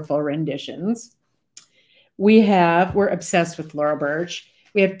 colorful renditions. We're obsessed with Laurel Birch.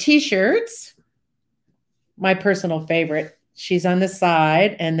 We have t-shirts, my personal favorite. She's on the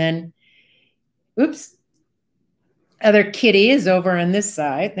side, and then, oops, other kitty is over on this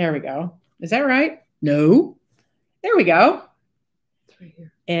side. There we go. Is that right? No. There we go. It's right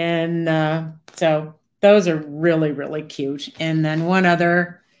here. And so those are really, really cute. And then one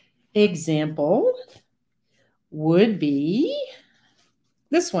other example would be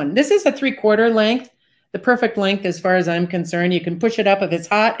this one. This is a 3/4 length, the perfect length as far as I'm concerned. You can push it up if it's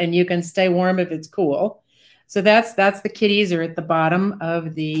hot, and you can stay warm if it's cool. So that's the kitties are at the bottom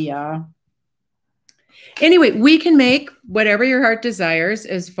of the, anyway, we can make whatever your heart desires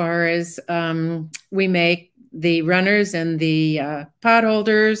as far as we make the runners and the pot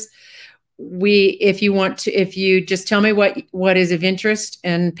holders. If you just tell me what is of interest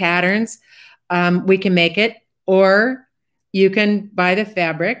and patterns, we can make it, or you can buy the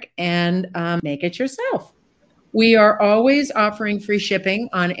fabric and make it yourself. We are always offering free shipping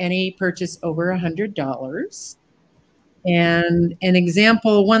on any purchase over $100. And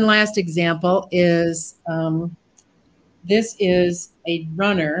one last example is, this is a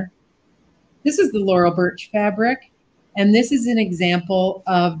runner. This is the Laurel Birch fabric. And this is an example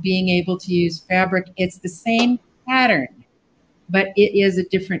of being able to use fabric. It's the same pattern, but it is a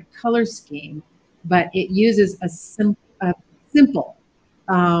different color scheme. But it uses a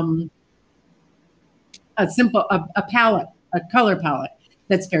color palette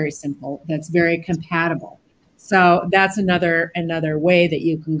that's very simple, that's very compatible. So that's another way that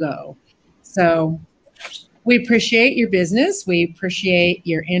you can go. So we appreciate your business. We appreciate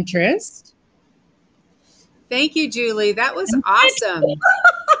your interest. Thank you, Julie. That was awesome.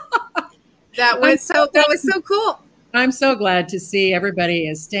 That was so cool. I'm so glad to see everybody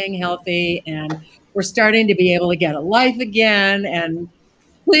is staying healthy, and we're starting to be able to get a life again. And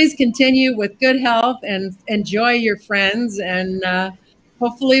please continue with good health and enjoy your friends. And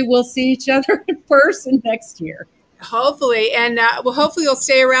hopefully we'll see each other in person next year. Hopefully. And hopefully you'll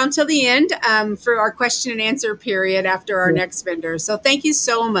stay around till the end for our question and answer period after our next vendor. So thank you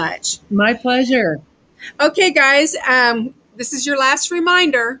so much. My pleasure. Okay, guys, this is your last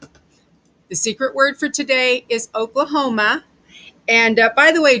reminder. The secret word for today is Oklahoma. And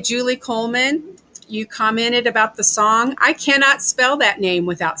by the way, Julie Coleman, you commented about the song. I cannot spell that name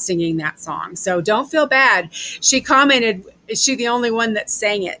without singing that song. So don't feel bad. She commented, is she the only one that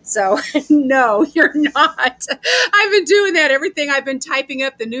sang it? So no, you're not. I've been doing that. Everything I've been typing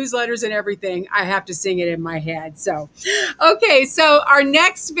up, the newsletters and everything, I have to sing it in my head. So, okay. So our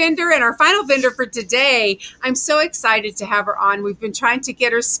next vendor and our final vendor for today, I'm so excited to have her on. We've been trying to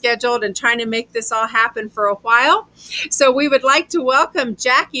get her scheduled and trying to make this all happen for a while. So we would like to welcome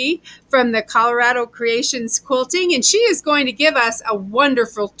Jackie from the Colorado Creations Quilting, and she is going to give us a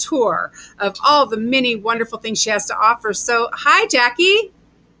wonderful tour of all the many wonderful things she has to offer. So, hi, Jackie.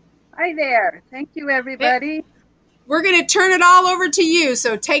 Hi there. Thank you, everybody. We're going to turn it all over to you,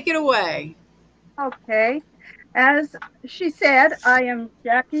 so take it away. Okay. As she said, I am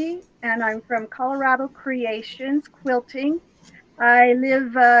Jackie, and I'm from Colorado Creations Quilting. I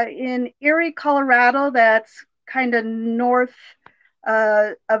live in Erie, Colorado. That's kind of north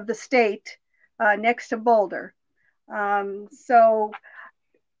of the state, next to Boulder. So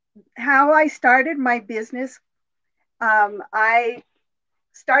how I started my business, I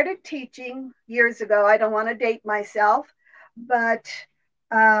started teaching years ago. I don't want to date myself, but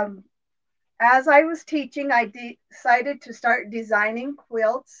as I was teaching, I decided to start designing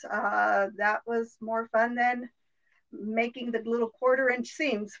quilts. That was more fun than making the little 1/4-inch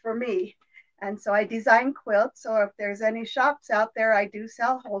seams for me. And so I design quilts. So if there's any shops out there, I do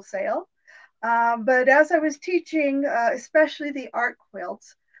sell wholesale. But as I was teaching, especially the art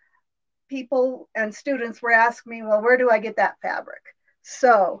quilts, people and students were asking me, well, where do I get that fabric?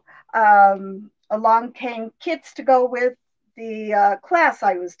 So along came kits to go with the class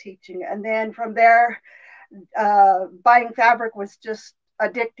I was teaching. And then from there, buying fabric was just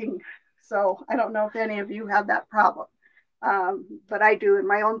addicting. So I don't know if any of you have that problem, but I do in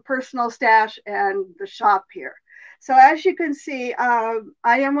my own personal stash and the shop here. So as you can see, I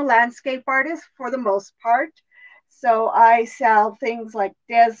am a landscape artist for the most part. So I sell things like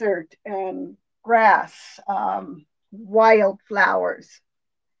desert and grass, wildflowers.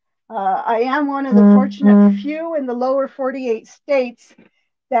 I am one of the fortunate few in the lower 48 states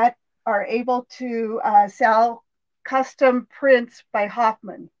that are able to sell custom prints by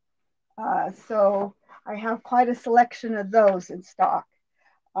Hoffman. So I have quite a selection of those in stock.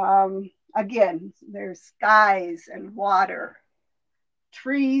 Again, there's skies and water,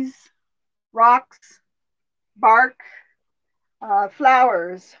 trees, rocks, bark,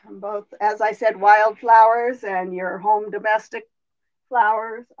 flowers, both, as I said, wildflowers and your home domestic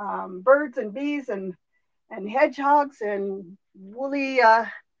flowers, birds and bees and hedgehogs and woolly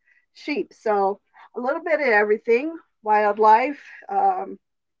sheep. So a little bit of everything, wildlife.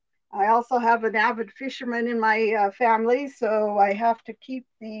 I also have an avid fisherman in my family, so I have to keep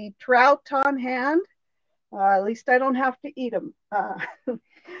the trout on hand. At least I don't have to eat them.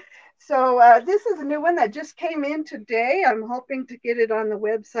 So this is a new one that just came in today. I'm hoping to get it on the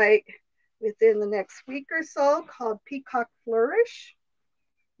website within the next week or so, called Peacock Flourish.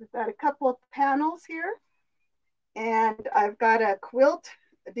 We've got a couple of panels here, and I've got a quilt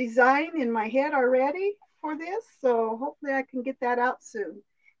design in my head already for this. So hopefully I can get that out soon.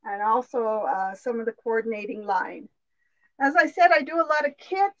 And also some of the coordinating line. As I said, I do a lot of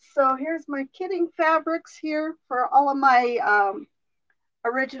kits. So here's my kitting fabrics here for all of my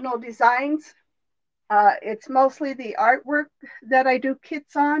original designs. It's mostly the artwork that I do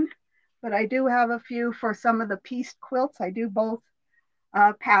kits on, but I do have a few for some of the pieced quilts. I do both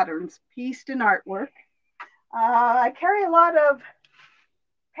patterns, pieced and artwork. I carry a lot of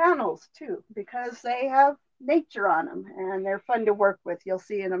panels too, because they have nature on them and they're fun to work with. You'll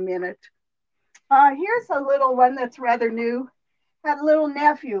see in a minute. Here's a little one that's rather new. Had a little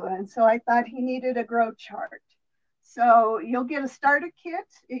nephew, and so I thought he needed a grow chart. So you'll get a starter kit.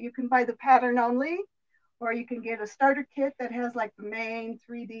 You can buy the pattern only, or you can get a starter kit that has like the main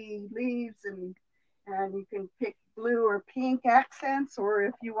 3D leaves, and you can pick blue or pink accents, or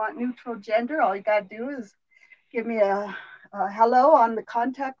if you want neutral gender, all you got to do is give me a hello on the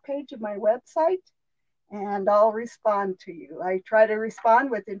contact page of my website, and I'll respond to you. I try to respond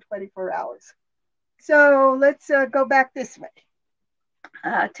within 24 hours. So let's go back this way.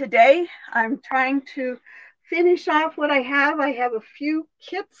 Today, I'm trying to finish off what I have. I have a few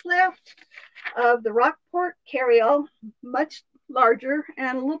kits left of the Rockport carryall, much larger,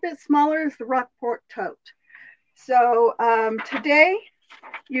 and a little bit smaller is the Rockport tote. So today,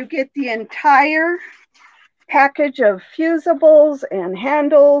 you get the entire package of fusibles and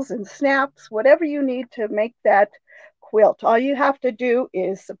handles and snaps, whatever you need to make that quilt. All you have to do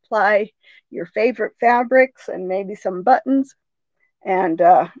is supply your favorite fabrics and maybe some buttons, and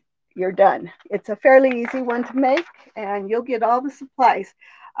you're done. It's a fairly easy one to make, and you'll get all the supplies.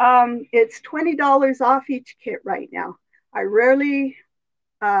 It's $20 off each kit right now. I rarely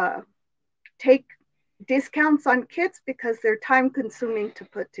take discounts on kits because they're time consuming to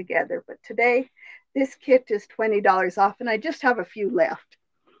put together. But today, this kit is $20 off, and I just have a few left.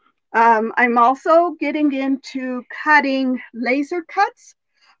 I'm also getting into cutting laser cuts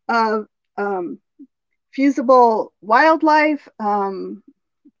of fusible wildlife,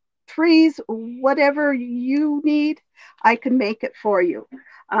 trees, whatever you need, I can make it for you.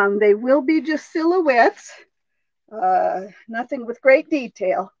 They will be just silhouettes, nothing with great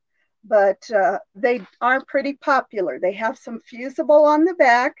detail, but they are pretty popular. They have some fusible on the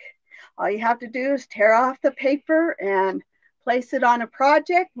back. All you have to do is tear off the paper and place it on a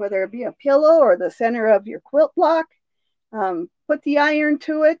project, whether it be a pillow or the center of your quilt block. Put the iron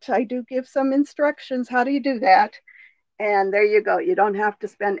to it. I do give some instructions. How do you do that? And there you go. You don't have to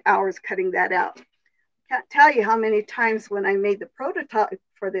spend hours cutting that out. Can't tell you how many times when I made the prototype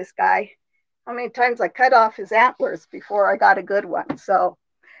for this guy, how many times I cut off his antlers before I got a good one. So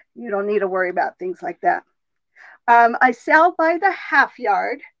you don't need to worry about things like that. I sell by the half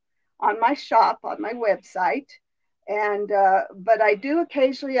yard on my shop, on my website. And but I do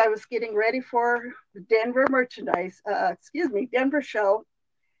occasionally, I was getting ready for the Denver Denver show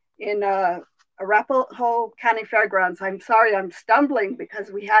in Arapahoe County Fairgrounds. I'm sorry, I'm stumbling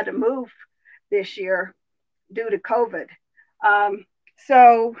because we had to move this year due to COVID.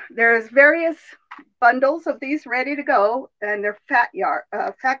 So there's various bundles of these ready to go, and they're fat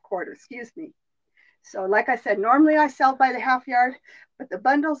quarter, excuse me. So like I said, normally I sell by the half yard, but the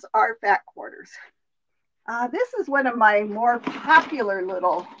bundles are fat quarters. This is one of my more popular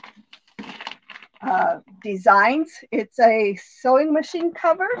little designs. It's a sewing machine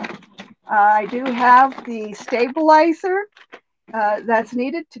cover. I do have the stabilizer that's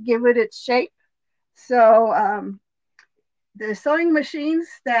needed to give it its shape. So the sewing machines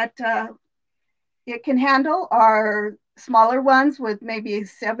that it can handle are smaller ones with maybe a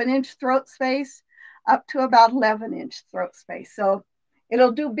 7-inch throat space up to about 11-inch throat space. So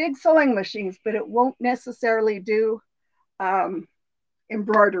it'll do big sewing machines, but it won't necessarily do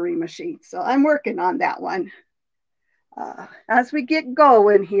embroidery machines. So I'm working on that one. As we get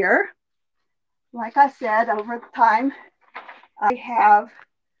going here, like I said, over time, I have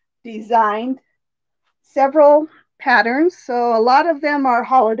designed several patterns. So a lot of them are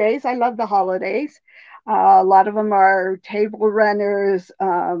holidays. I love the holidays. A lot of them are table runners,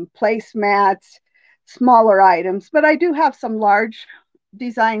 placemats, smaller items, but I do have some large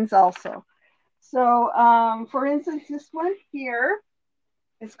designs also. So for instance, this one here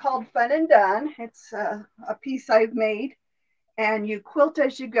is called Fun and Done. It's a piece I've made, and you quilt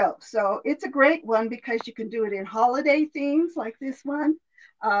as you go. So it's a great one because you can do it in holiday themes like this one,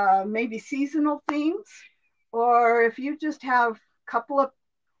 maybe seasonal themes, or if you just have a couple of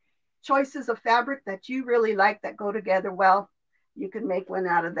choices of fabric that you really like that go together well, you can make one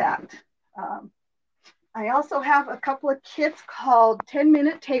out of that. I also have a couple of kits called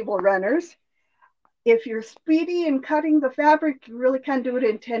 10-minute table runners. If you're speedy in cutting the fabric, you really can do it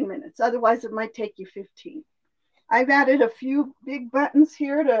in 10 minutes. Otherwise, it might take you 15. I've added a few big buttons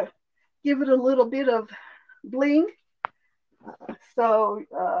here to give it a little bit of bling.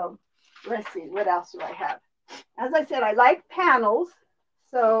 Let's see, what else do I have? As I said, I like panels.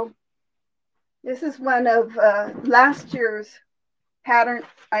 So this is one of last year's pattern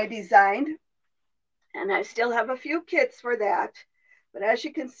I designed. And I still have a few kits for that. But as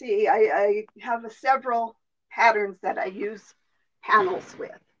you can see, I have several patterns that I use panels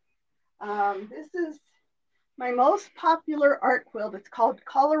with. This is my most popular art quilt. It's called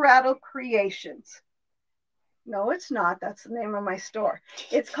Colorado Creations. No, it's not. That's the name of my store.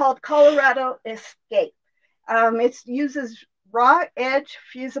 It's called Colorado Escape. It uses raw edge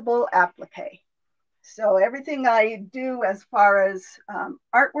fusible applique. So everything I do as far as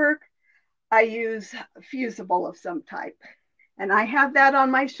artwork, I use fusible of some type. And I have that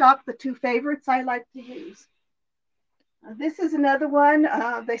on my shop, the two favorites I like to use. This is another one.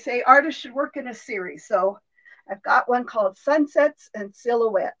 They say artists should work in a series. So I've got one called Sunsets and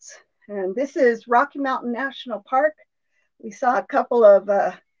Silhouettes. And this is Rocky Mountain National Park. We saw a couple of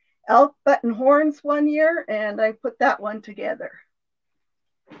elk button horns one year, and I put that one together.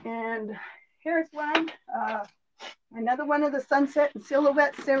 And here's one, another one of the Sunset and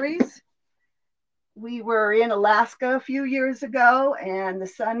Silhouette series. We were in Alaska a few years ago, and the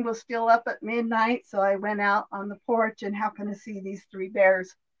sun was still up at midnight. So I went out on the porch and happened to see these three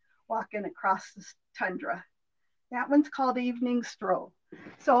bears walking across the tundra. That one's called Evening Stroll.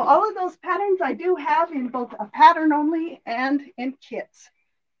 So all of those patterns I do have in both a pattern only and in kits.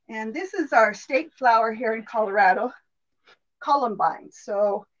 And this is our state flower here in Colorado, columbine.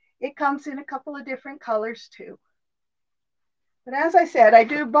 So it comes in a couple of different colors too. But as I said, I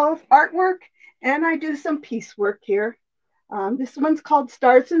do both artwork and I do some piecework here. This one's called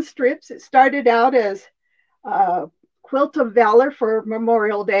Stars and Strips. It started out as Quilt of Valor for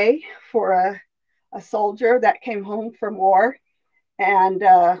Memorial Day for a soldier that came home from war. And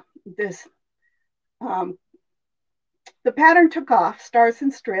this the pattern took off, Stars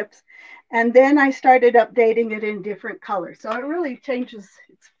and Strips, and then I started updating it in different colors. So it really changes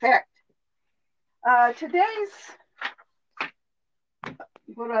its effect. Today's,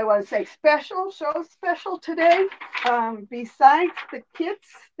 what do I want to say, show special today. Besides the kits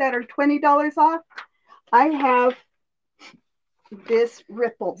that are $20 off, I have this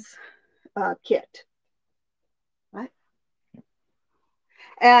Ripples kit.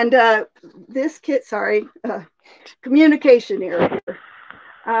 And this kit, communication error.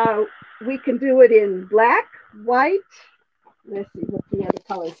 We can do it in black, white. Let's see what the other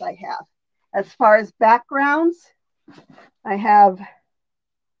colors I have. As far as backgrounds, I have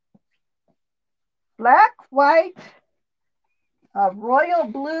black, white, a royal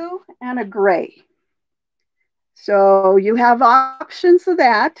blue, and a gray. So you have options of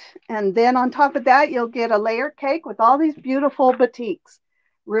that. And then on top of that, you'll get a layer cake with all these beautiful batiks,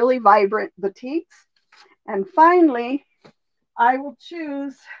 really vibrant batiks. And finally, I will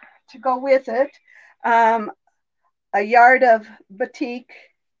choose to go with it a yard of batik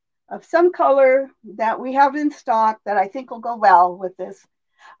of some color that we have in stock that I think will go well with this.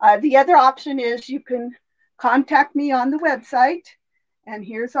 The other option is you can contact me on the website, and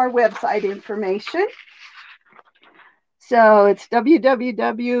here's our website information. So it's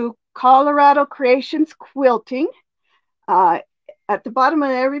www.Colorado Creations Quilting. At the bottom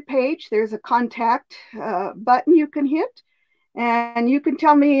of every page, there's a contact button you can hit. And you can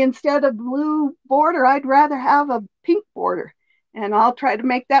tell me, instead of blue border, I'd rather have a pink border. And I'll try to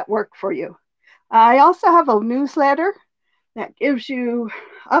make that work for you. I also have a newsletter that gives you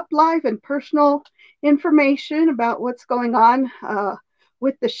up live and personal information about what's going on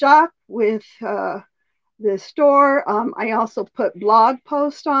with the shop, with the store. I also put blog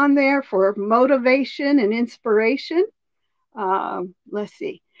posts on there for motivation and inspiration. Let's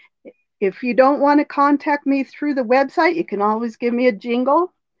see. If you don't want to contact me through the website, you can always give me a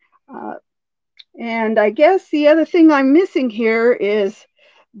jingle. And I guess the other thing I'm missing here is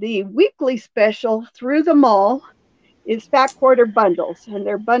the weekly special through the mall is Fat Quarter Bundles, and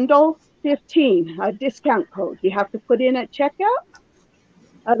they're bundle 15, a discount code you have to put in at checkout.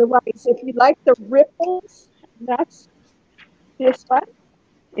 Otherwise, if you like the Ripples, that's this one.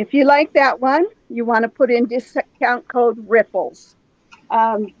 If you like that one, you want to put in discount code Ripples.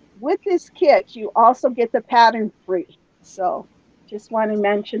 With this kit, you also get the pattern free. So just want to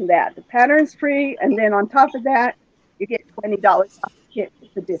mention that. The pattern's free, and then on top of that, you get $20 off the kit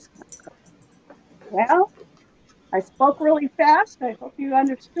with the discount code. Well, I spoke really fast. I hope you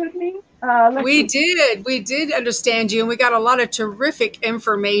understood me. We did understand you, and we got a lot of terrific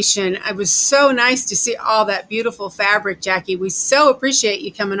information. It was so nice to see all that beautiful fabric, Jackie. We so appreciate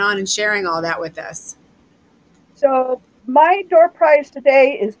you coming on and sharing all that with us. So my door prize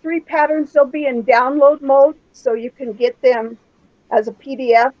today is 3 patterns. They'll be in download mode, so you can get them as a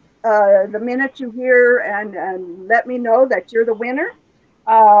PDF the minute you hear, and let me know that you're the winner.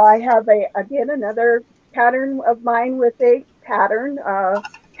 I have another pattern of mine with a pattern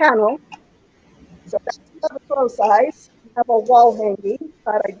panel. So that's a full size. I have a wall hanging.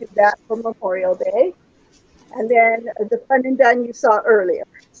 Thought I did that for Memorial Day. And then the Fun and Done you saw earlier.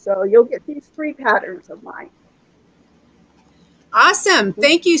 So you'll get these 3 patterns of mine. Awesome.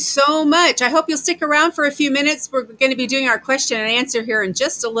 Thank you so much. I hope you'll stick around for a few minutes. We're going to be doing our question and answer here in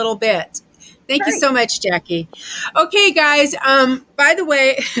just a little bit. Thank you so much, Jackie. Okay, guys. By the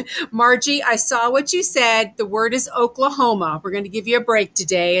way, Margie, I saw what you said. The word is Oklahoma. We're going to give you a break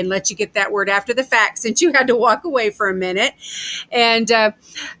today and let you get that word after the fact, since you had to walk away for a minute. And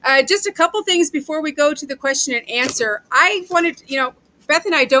just a couple things before we go to the question and answer. I wanted, Beth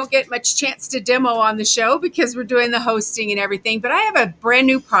and I don't get much chance to demo on the show because we're doing the hosting and everything, but I have a brand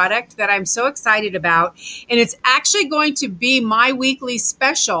new product that I'm so excited about, and it's actually going to be my weekly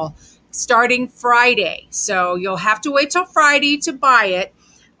special starting Friday. So you'll have to wait till Friday to buy it,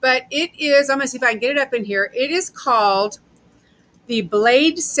 but it is, I'm going to see if I can get it up in here. It is called the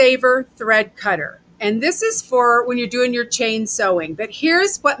Blade Saver Thread Cutter, and this is for when you're doing your chain sewing. But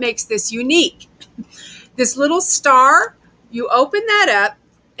here's what makes this unique. This little star, you open that up,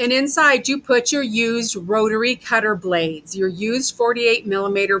 and inside you put your used rotary cutter blades, your used 48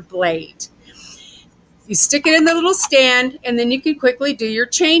 millimeter blade. You stick it in the little stand, and then you can quickly do your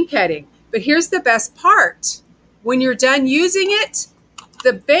chain cutting. But here's the best part. When you're done using it,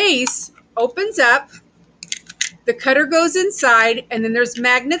 the base opens up, the cutter goes inside, and then there's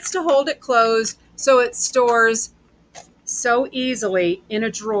magnets to hold it closed, so it stores so easily in a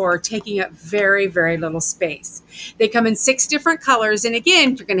drawer, taking up very, very little space. They come in 6 different colors, and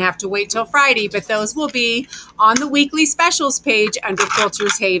again, you're going to have to wait till Friday, but those will be on the weekly specials page under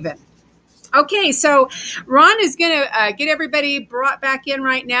Quilter's Haven. Okay, so Ron is going to get everybody brought back in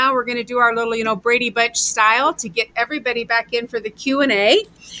right now. We're going to do our little, Brady Bunch style to get everybody back in for the Q&A.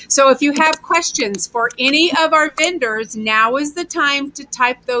 So if you have questions for any of our vendors, now is the time to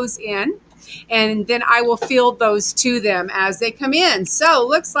type those in, and then I will field those to them as they come in. So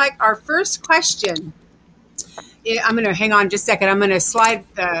looks like our first question, I'm going to hang on just a second. I'm going to slide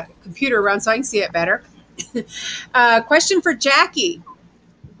the computer around so I can see it better. Question for Jackie.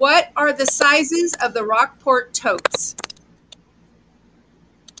 What are the sizes of the Rockport totes?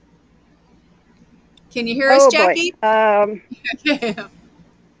 Can you hear us, Jackie? I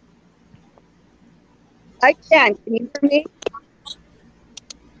can. Can you hear me?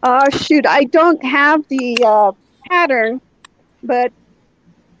 Shoot, I don't have the pattern, but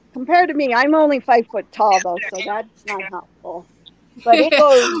compared to me, I'm only 5 foot tall, though, so that's not helpful. But it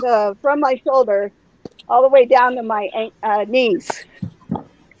goes from my shoulder all the way down to my knees.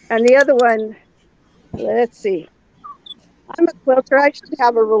 And the other one, let's see. I'm a quilter. I should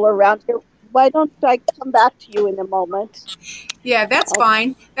have a ruler around here. Why don't I come back to you in a moment? Yeah, that's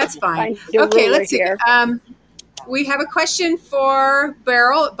fine. That's fine. Okay, let's see. We have a question for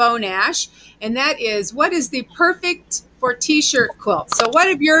Beryl at BoNash, and that is, what is the perfect for t-shirt quilt? So what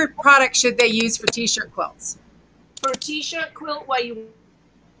of your products should they use for t-shirt quilts? For a t-shirt quilt where you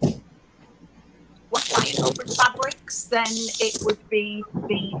iron over fabrics, then it would be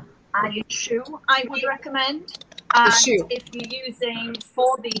the iron shoe I would recommend. And if you're using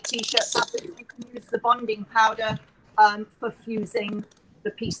for the t-shirt fabric, you can use the bonding powder for fusing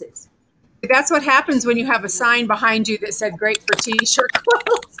the pieces. That's what happens when you have a sign behind you that said great for t-shirt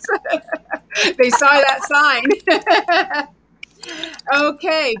quilts. They saw that sign.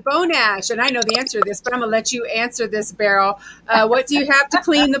 Okay, BoNash, and I know the answer to this, but I'm going to let you answer this, Beryl. What do you have to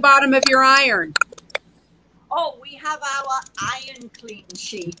clean the bottom of your iron? Oh, we have our iron clean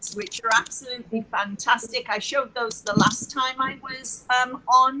sheets, which are absolutely fantastic. I showed those the last time I was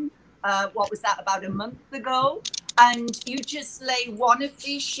on. What was that, about a month ago? And you just lay one of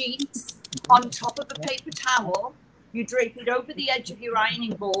these sheets on top of a paper towel. You drape it over the edge of your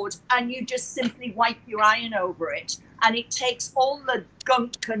ironing board, and you just simply wipe your iron over it. And it takes all the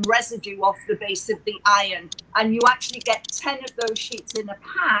gunk and residue off the base of the iron. And you actually get 10 of those sheets in a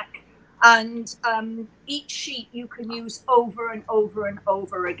pack. And each sheet you can use over and over and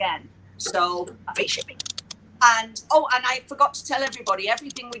over again. So free shipping. And oh, and I forgot to tell everybody,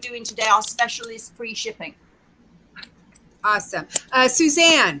 everything we're doing today, our special is free shipping. Awesome.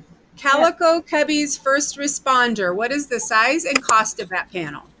 Suzanne, Calico Cubby's First Responder. What is the size and cost of that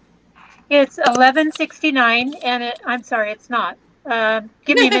panel? It's $11.69, and I'm sorry, it's not.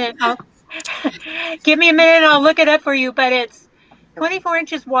 Give me a minute. Give me a minute, and I'll look it up for you. But it's 24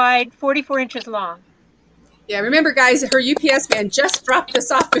 inches wide, 44 inches long. Yeah, remember, guys, her UPS man just dropped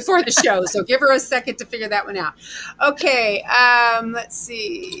this off before the show, so give her a second to figure that one out. Okay, let's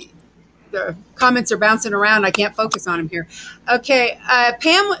see. The comments are bouncing around. I can't focus on them here. Okay,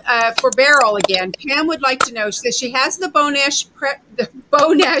 Pam, for Beryl again, Pam would like to know, she says she has the BoNash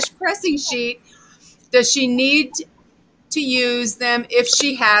pressing sheet. Does she need to use them if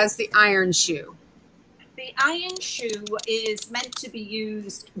she has the iron shoe? The iron shoe is meant to be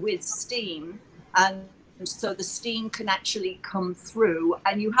used with steam, and so the steam can actually come through,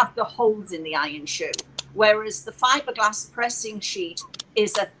 and you have the holes in the iron shoe. Whereas the fiberglass pressing sheet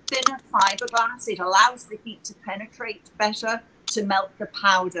is a thinner fiberglass. It allows the heat to penetrate better, to melt the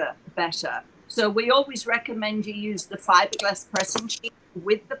powder better. So we always recommend you use the fiberglass pressing sheet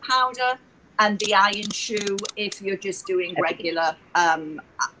with the powder and the iron shoe if you're just doing regular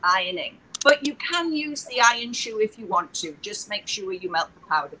ironing. But you can use the iron shoe if you want to. Just make sure you melt the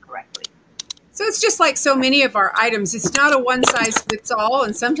powder correctly. So it's just like so many of our items. It's not a one size fits all,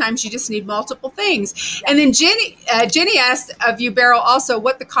 and sometimes you just need multiple things. And then Jenny asked of you, Beryl, also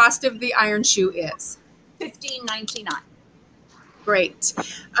what the cost of the iron shoe is. $15.99. Great.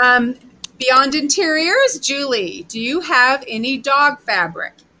 Beyond interiors, Julie, do you have any dog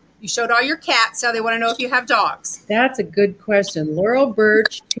fabric? You showed all your cats, so they want to know if you have dogs. That's a good question. Laurel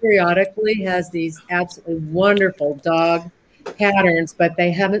Birch periodically has these absolutely wonderful dog patterns, but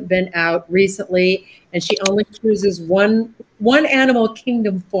they haven't been out recently. And she only chooses one animal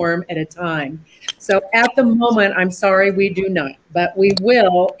kingdom form at a time. So at the moment, I'm sorry, we do not, but we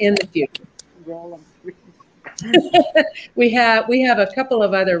will in the future. we have a couple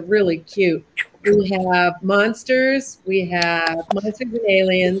of other really cute. We have monsters. We have monsters and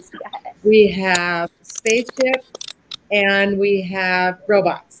aliens. We have spaceships, and we have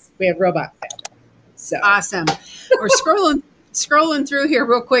robots. We have robot fabric. So awesome. We're scrolling through here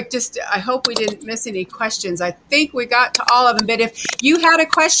real quick. Just I hope we didn't miss any questions. I think we got to all of them. But if you had a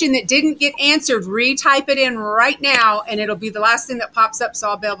question that didn't get answered, retype it in right now, and it'll be the last thing that pops up, so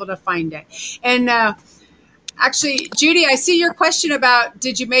I'll be able to find it. And actually, Judy, I see your question about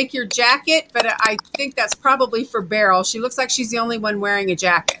did you make your jacket, but I think that's probably for Beryl. She looks like she's the only one wearing a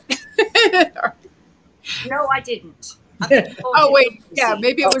jacket. No, I didn't. Oh wait, yeah,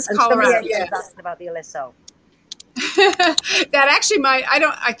 maybe it was Colorado. Yeah, asked about the Aliso. That actually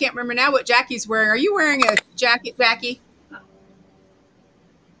I can't remember now what Jackie's wearing. Are you wearing a jacket, Jackie?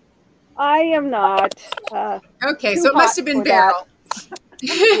 I am not. Okay, so it must have been Beryl.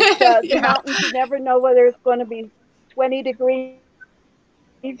 The mountains, you never know whether it's going to be 20 degrees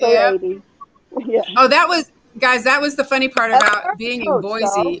or 80. Yeah. Oh, that was the funny part about being in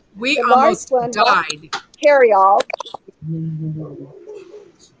Boise. We almost died. Carry all.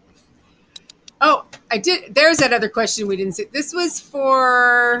 Oh, I did. There's that other question we didn't see. This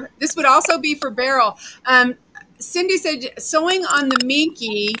would also be for Beryl. Cindy said sewing on the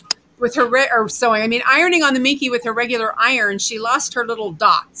Minky with her ironing on the Minky with her regular iron, she lost her little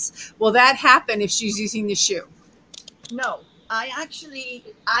dots. Will that happen if she's using the shoe? No, I actually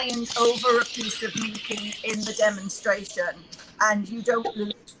ironed over a piece of Minky in the demonstration, and you don't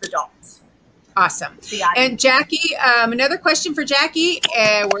lose the dots. Awesome. And Jackie, another question for Jackie.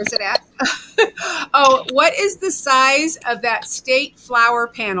 Where's it at? Oh, what is the size of that state flower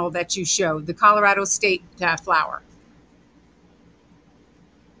panel that you showed, the Colorado State flower?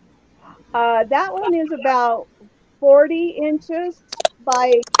 That one is about 40 inches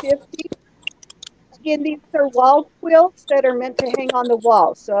by 50. Again, these are wall quilts that are meant to hang on the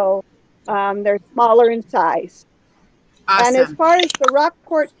wall, so they're smaller in size. Awesome. And as far as the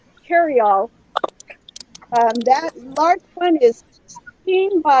Rockport carryall, that large one is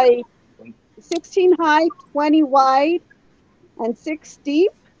 16 by 16 high, 20 wide, and 6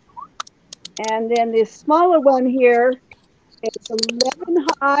 deep. And then the smaller one here is 11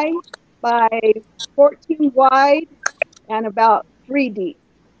 high by 14 wide and about 3 deep.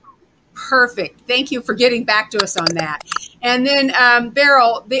 Perfect. Thank you for getting back to us on that. And then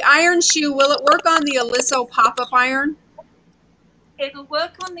Beryl, the iron shoe, will it work on the Aliso pop-up iron? It'll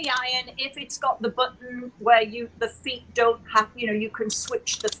work on the iron if it's got the button where the feet don't have, you can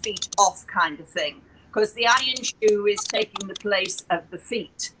switch the feet off kind of thing. Because the iron shoe is taking the place of the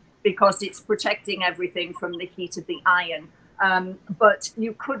feet because it's protecting everything from the heat of the iron. But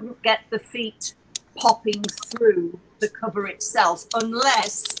you couldn't get the feet popping through the cover itself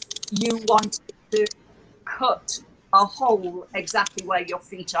unless you wanted to cut a hole exactly where your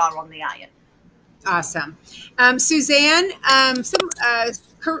feet are on the iron. Awesome. Suzanne,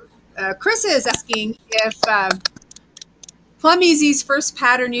 Chris is asking if Plum Easy's first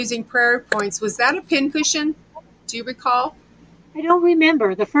pattern using prairie points, was that a pincushion? Do you recall? I don't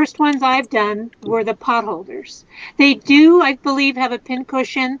remember. The first ones I've done were the potholders. They do, I believe, have a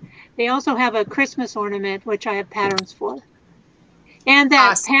pincushion. They also have a Christmas ornament, which I have patterns for. And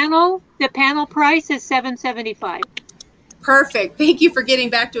that awesome. The panel price is $7.75. Perfect. Thank you for getting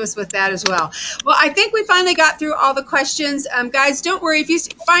back to us with that as well. Well, I think we finally got through all the questions. Guys, don't worry. If you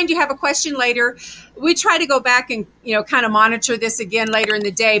find you have a question later, we try to go back and, kind of monitor this again later in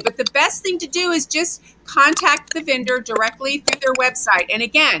the day. But the best thing to do is just contact the vendor directly through their website. And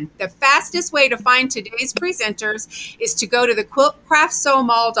again, the fastest way to find today's presenters is to go to the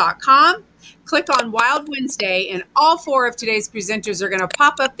quiltcraftsewmall.com. Click on Wild Wednesday, and all 4 of today's presenters are going to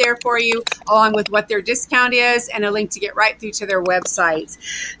pop up there for you, along with what their discount is and a link to get right through to their websites.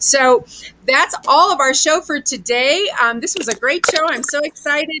 So that's all of our show for today. This was a great show. I'm so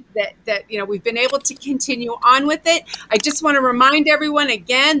excited that we've been able to continue on with it. I just want to remind everyone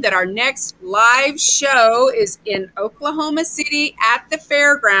again that our next live show is in Oklahoma City at the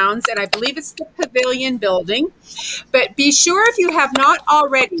fairgrounds, and I believe it's the Pavilion Building. But be sure, if you have not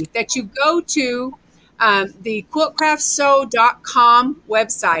already, that you go to the quiltcraftsew.com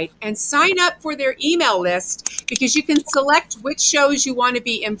website and sign up for their email list, because you can select which shows you want to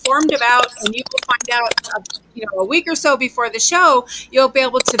be informed about, and you will find out a week or so before the show, you'll be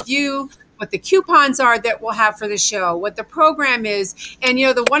able to view what the coupons are that we'll have for the show, what the program is. And, you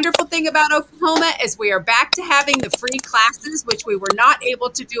know, the wonderful thing about Oklahoma is we are back to having the free classes, which we were not able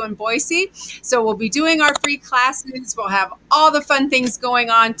to do in Boise. So we'll be doing our free classes. We'll have all the fun things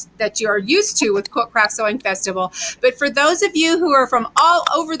going on that you're used to with Quilt Craft Sewing Festival. But for those of you who are from all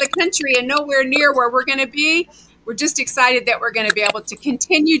over the country and nowhere near where we're going to be, we're just excited that we're going to be able to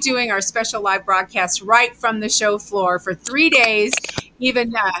continue doing our special live broadcasts right from the show floor for 3 days.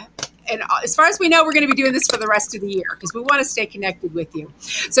 Even, and as far as we know, we're going to be doing this for the rest of the year because we want to stay connected with you.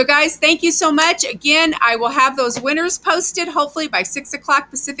 So guys, thank you so much. Again, I will have those winners posted hopefully by 6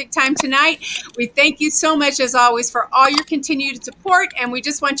 o'clock Pacific time tonight. We thank you so much as always for all your continued support, and we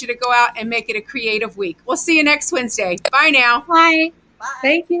just want you to go out and make it a creative week. We'll see you next Wednesday. Bye now. Bye. Bye.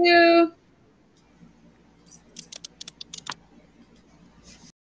 Thank you.